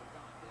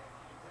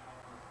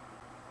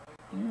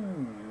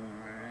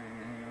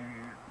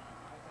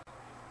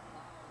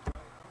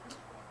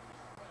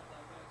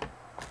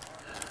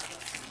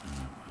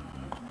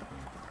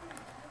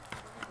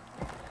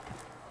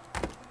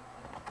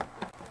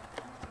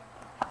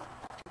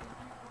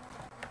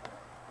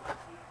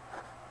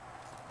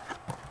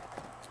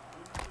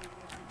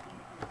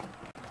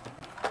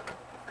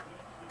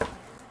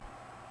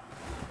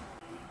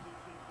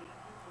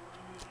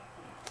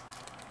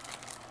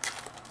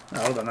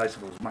 That would have been nice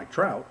if it was Mike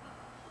Trout.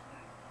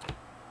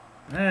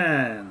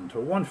 And to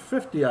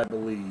 150, I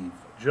believe,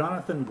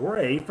 Jonathan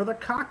Gray for the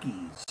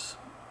Cockies.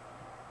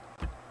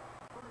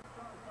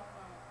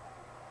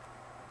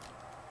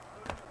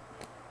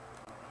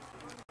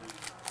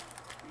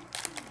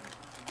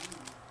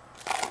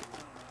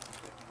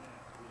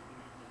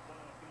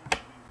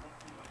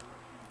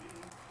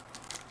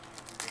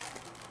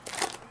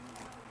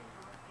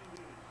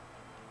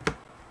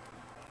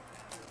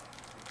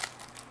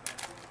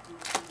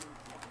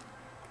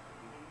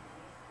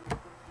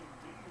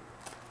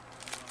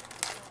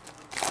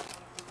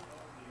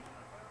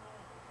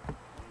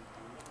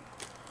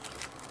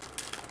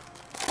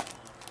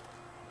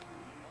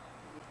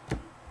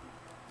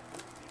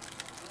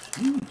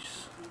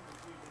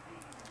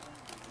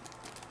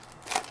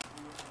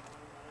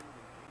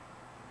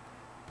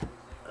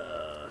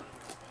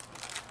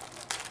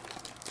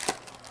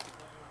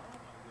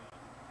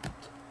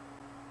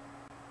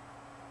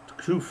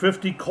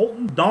 250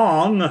 Colton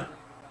Dong.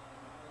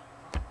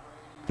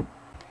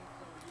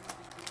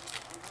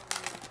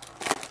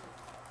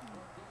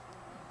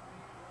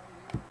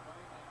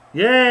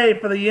 Yay,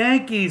 for the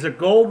Yankees, a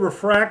gold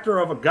refractor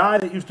of a guy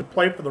that used to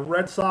play for the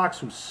Red Sox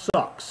who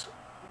sucks.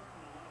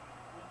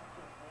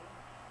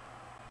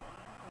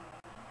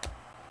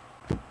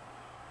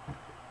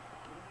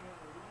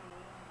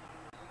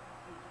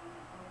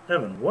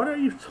 Evan, what are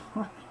you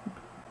talking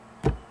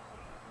about?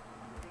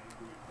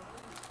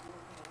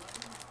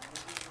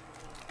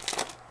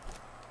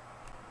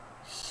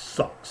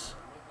 Sucks.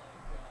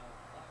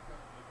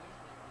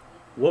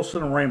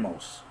 Wilson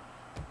Ramos.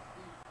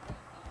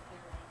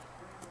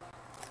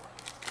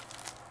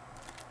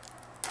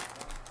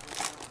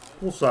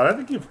 Cool side. I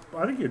think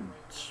you're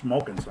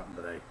smoking something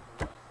today.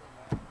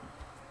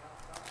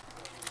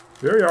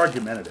 Very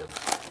argumentative.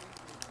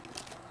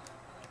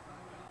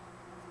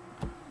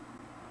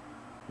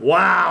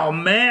 Wow,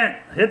 man.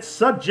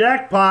 Hits a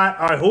jackpot.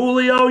 A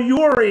Julio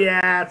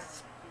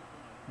Urias.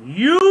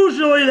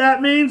 Usually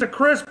that means a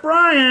Chris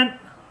Bryant.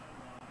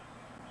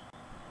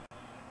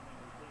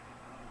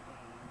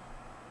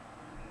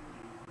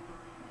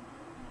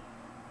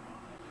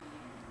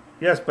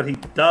 Yes, but he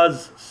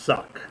does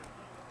suck.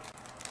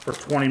 For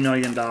 $20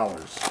 million.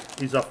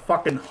 He's a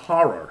fucking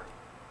horror.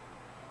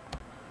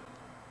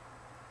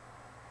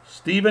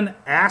 Steven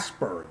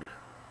Asberg.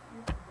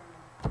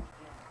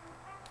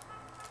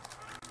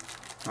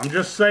 I'm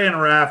just saying,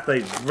 Raph, they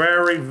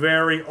very,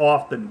 very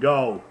often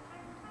go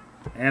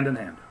hand in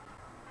hand.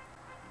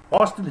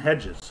 Austin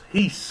Hedges.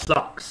 He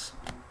sucks.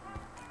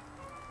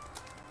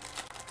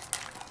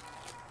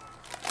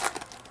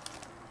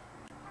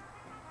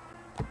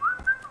 A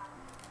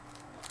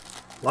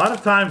lot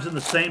of times in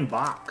the same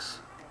box.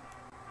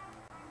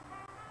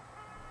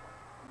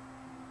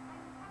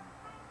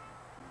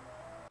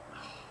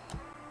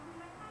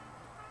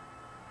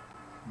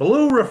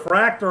 Blue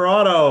refractor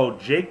auto,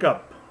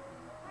 Jacob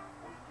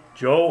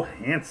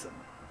Johansson.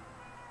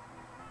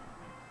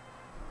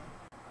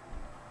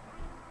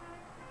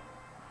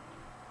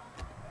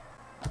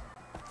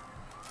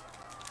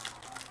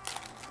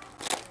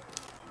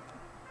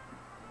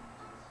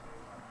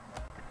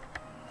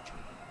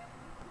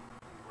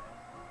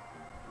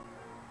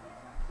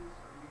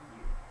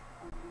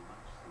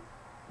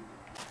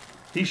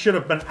 He should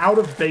have been out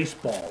of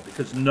baseball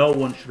because no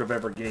one should have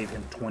ever gave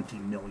him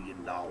 $20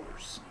 million.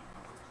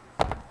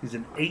 He's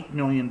an $8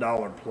 million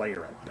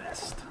player at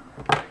best.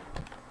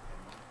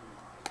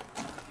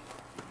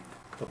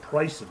 The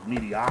price of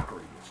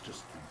mediocrity is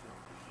just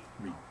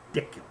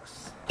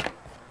ridiculous.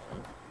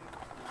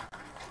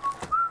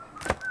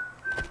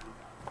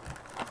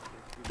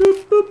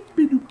 Boop, boop,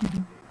 boop,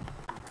 boop.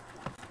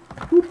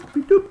 Boop,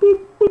 boop, boop,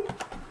 boop, boop.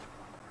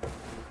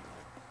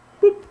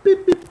 Boop,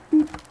 beep, beep,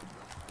 boop.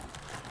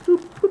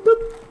 Boop, boop, boop,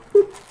 boop.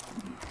 Boop,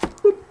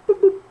 boop,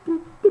 boop,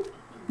 boop, boop,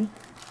 boop.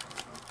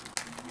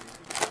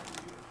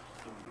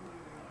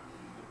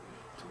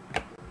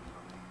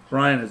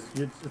 Brian,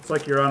 it's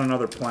like you're on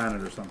another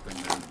planet or something,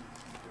 man.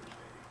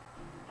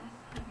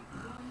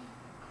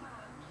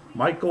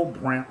 Michael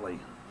Brantley.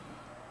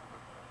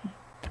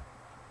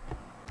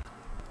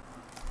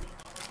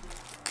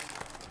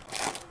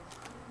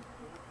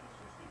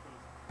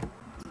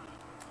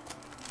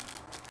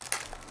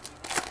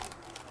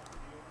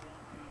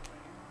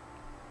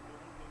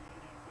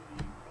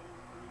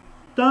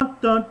 Dun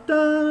dun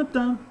dun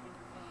dun.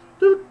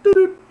 Do do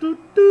do do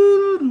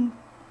do.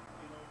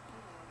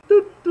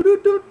 Do do do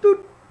do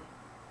do.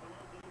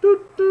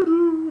 Do do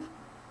do.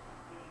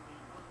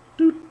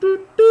 Do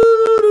do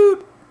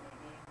do.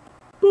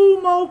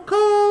 Boomo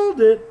called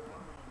it.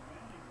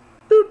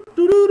 Do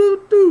do do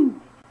do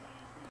do.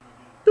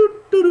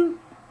 Do do do.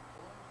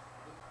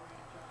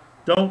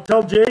 Don't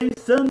tell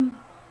Jason.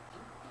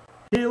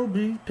 He'll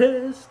be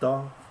pissed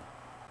off.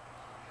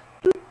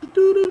 Do do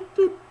do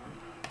do.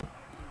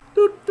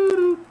 Do, do,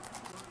 do.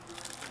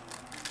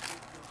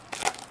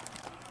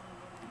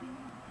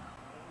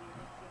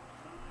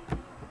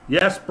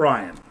 Yes,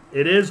 Brian,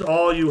 it is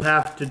all you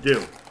have to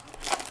do,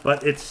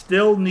 but it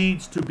still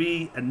needs to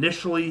be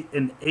initially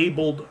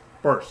enabled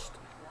first,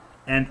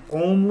 and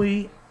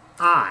only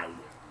I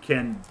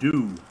can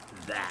do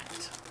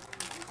that,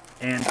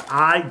 and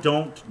I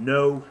don't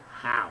know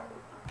how.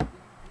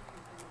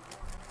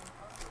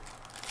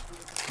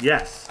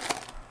 Yes.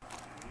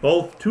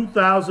 Both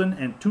 2000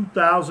 and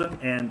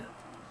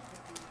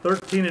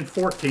 2013 and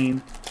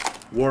 14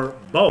 were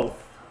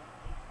both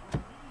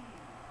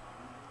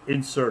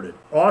inserted.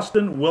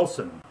 Austin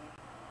Wilson.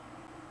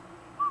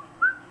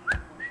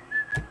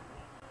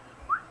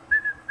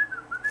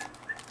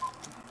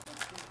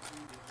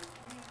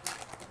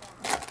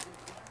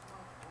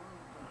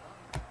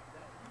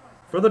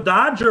 For the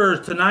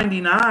Dodgers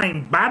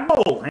 /99,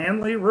 Babel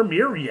Hanley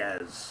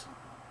Ramirez.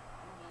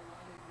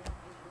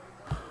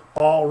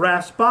 All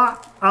RAF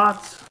spots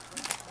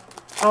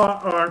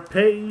are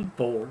paid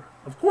for.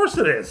 Of course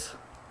it is.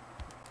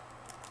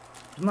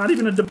 It's not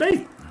even a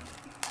debate.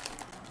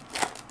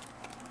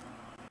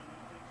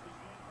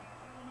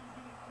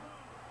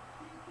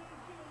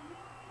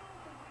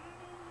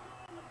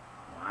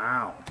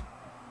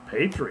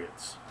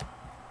 Patriots.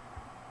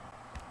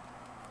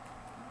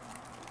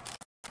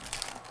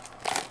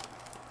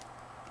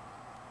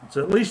 It's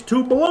at least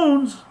 2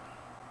 balloons.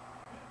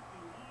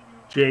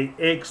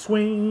 J.H.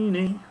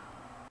 Sweeney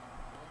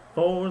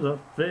for the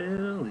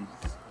Phillies.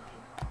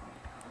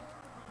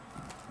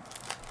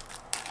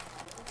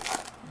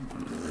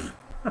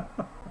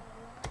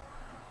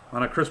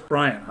 On a Chris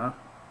Bryant, huh?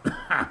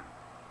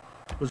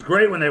 It was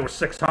great when they were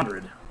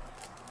 600.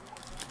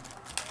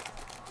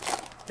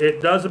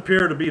 It does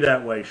appear to be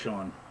that way,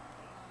 Sean.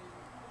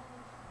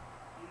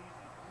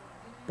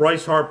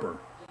 Bryce Harper.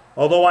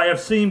 Although I have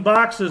seen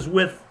boxes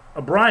with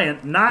a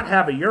Bryant not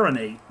have a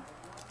urinate,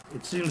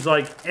 it seems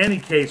like any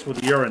case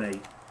with a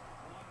urinate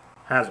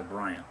has a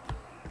Bryant.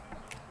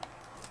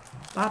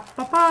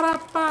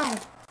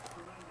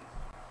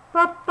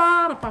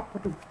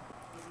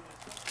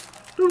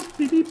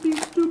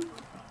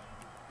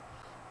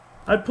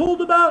 I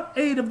pulled about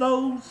 8 of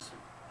those.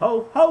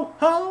 Ho, ho,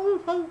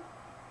 ho, ho.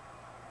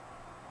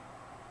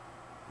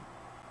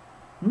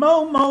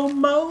 Mo, mo,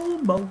 mo,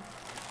 mo.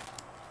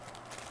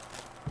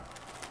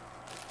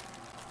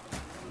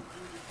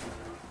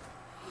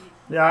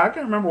 Yeah, I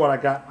can't remember what I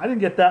got. I didn't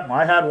get that one.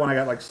 I had one I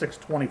got like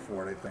 620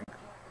 for it, I think.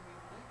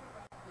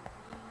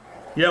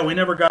 Yeah, we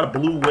never got a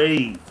blue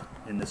wave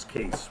in this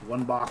case.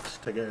 1 box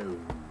to go.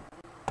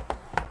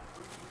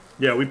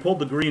 Yeah, we pulled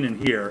the green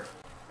in here.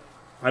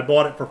 I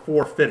bought it for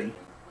 $4.50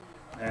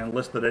 and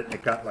listed it, and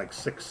it got like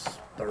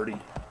 $6.30.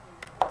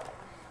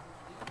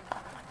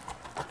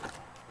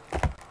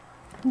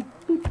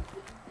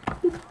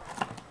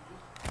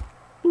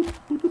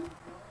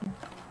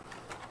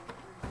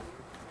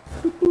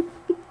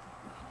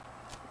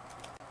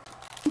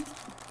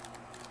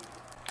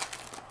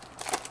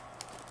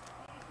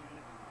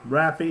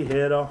 Raffy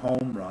hit a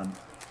home run.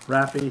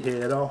 Raffy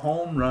hit a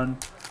home run.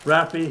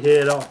 Raffy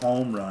hit a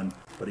home run.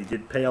 But he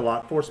did pay a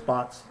lot for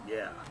spots.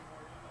 Yeah.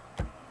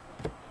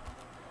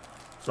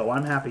 So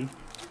I'm happy.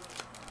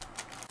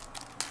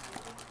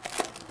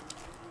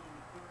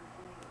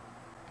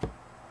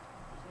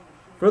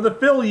 For the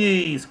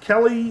Phillies,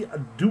 Kelly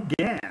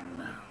Dugan.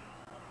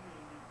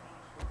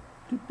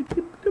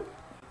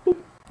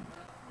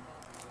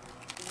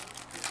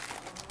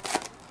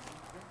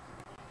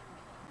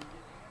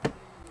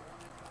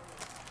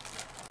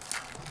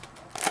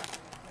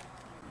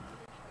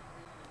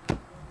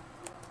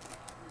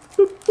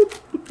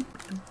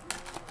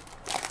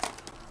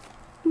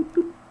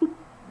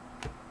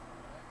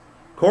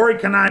 Corey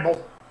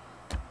Kneible.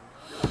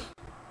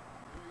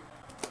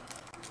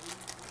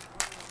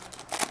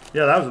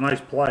 Yeah, that was a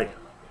nice play.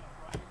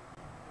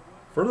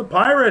 For the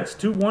Pirates,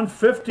 to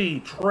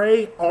 150,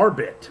 Trey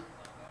Arbit.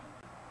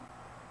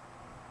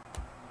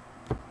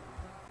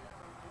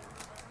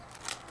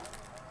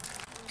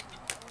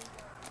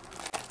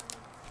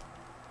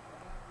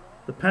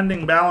 The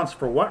pending balance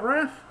for what,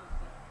 Raph?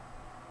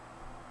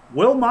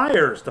 Will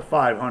Myers to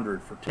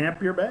 500 for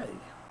Tampa Bay.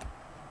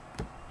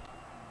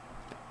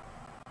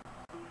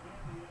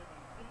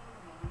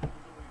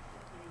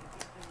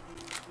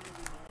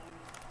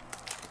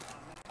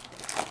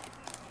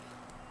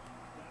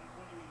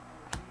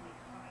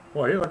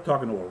 Boy, you're like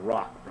talking to a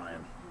rock,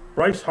 Brian.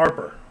 Bryce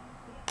Harper.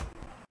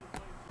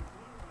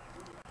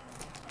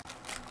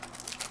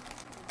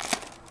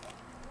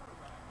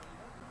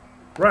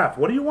 Raph,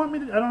 what do you want me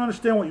to... I don't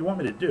understand what you want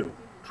me to do.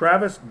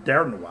 Travis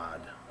Darnawad.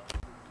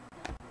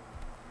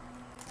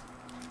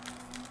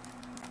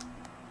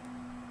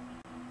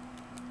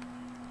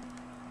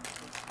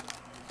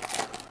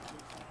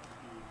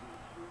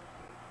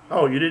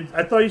 Oh, you didn't...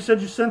 I thought you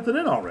said you sent it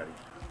in already.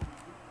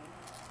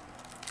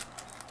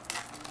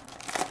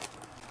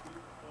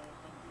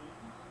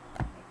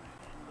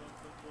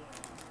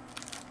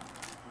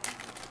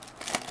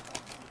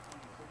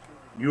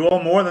 You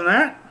owe more than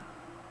that?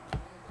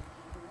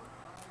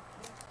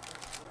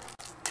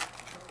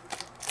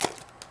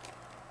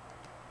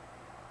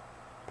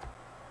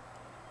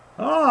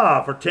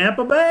 Ah, for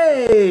Tampa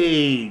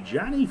Bay,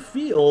 Johnny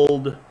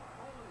Field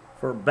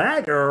for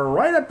Bagger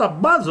right at the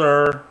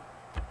buzzer.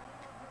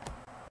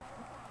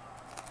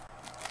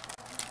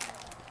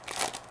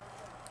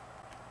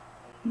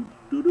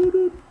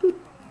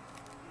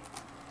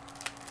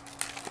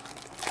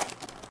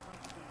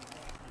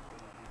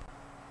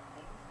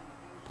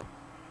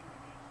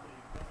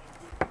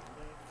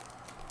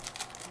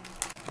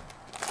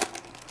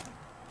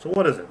 So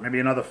what is it? Maybe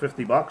another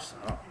 50 bucks?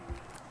 Oh.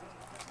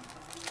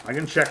 I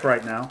can check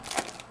right now.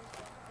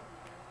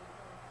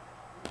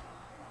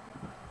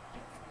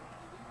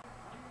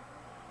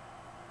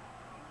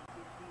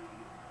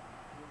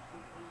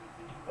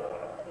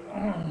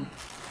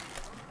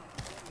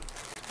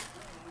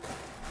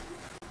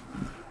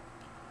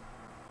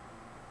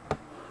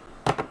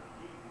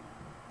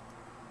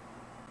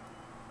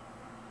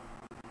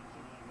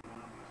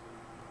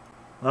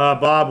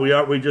 Bob,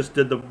 we just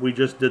did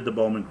the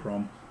Bowman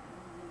Chrome.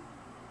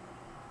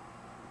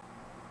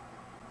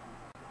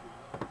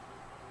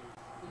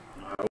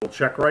 I will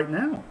check right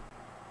now.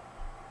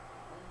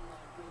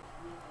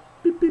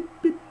 Beep, beep,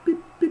 beep,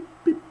 beep, beep,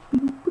 beep,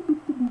 beep, beep,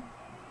 beep, beep.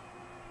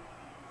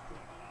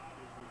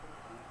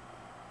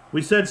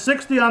 We said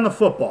 60 on the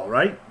football,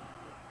 right?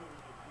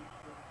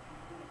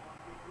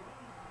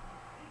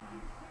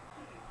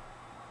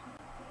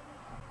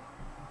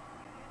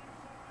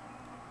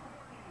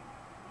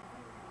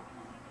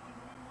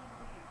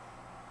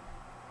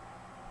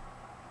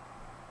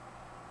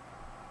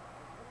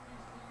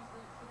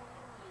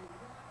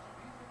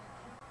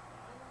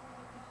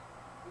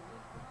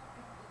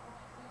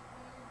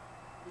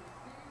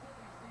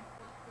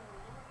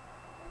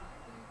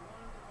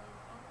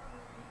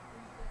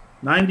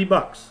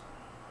 $90.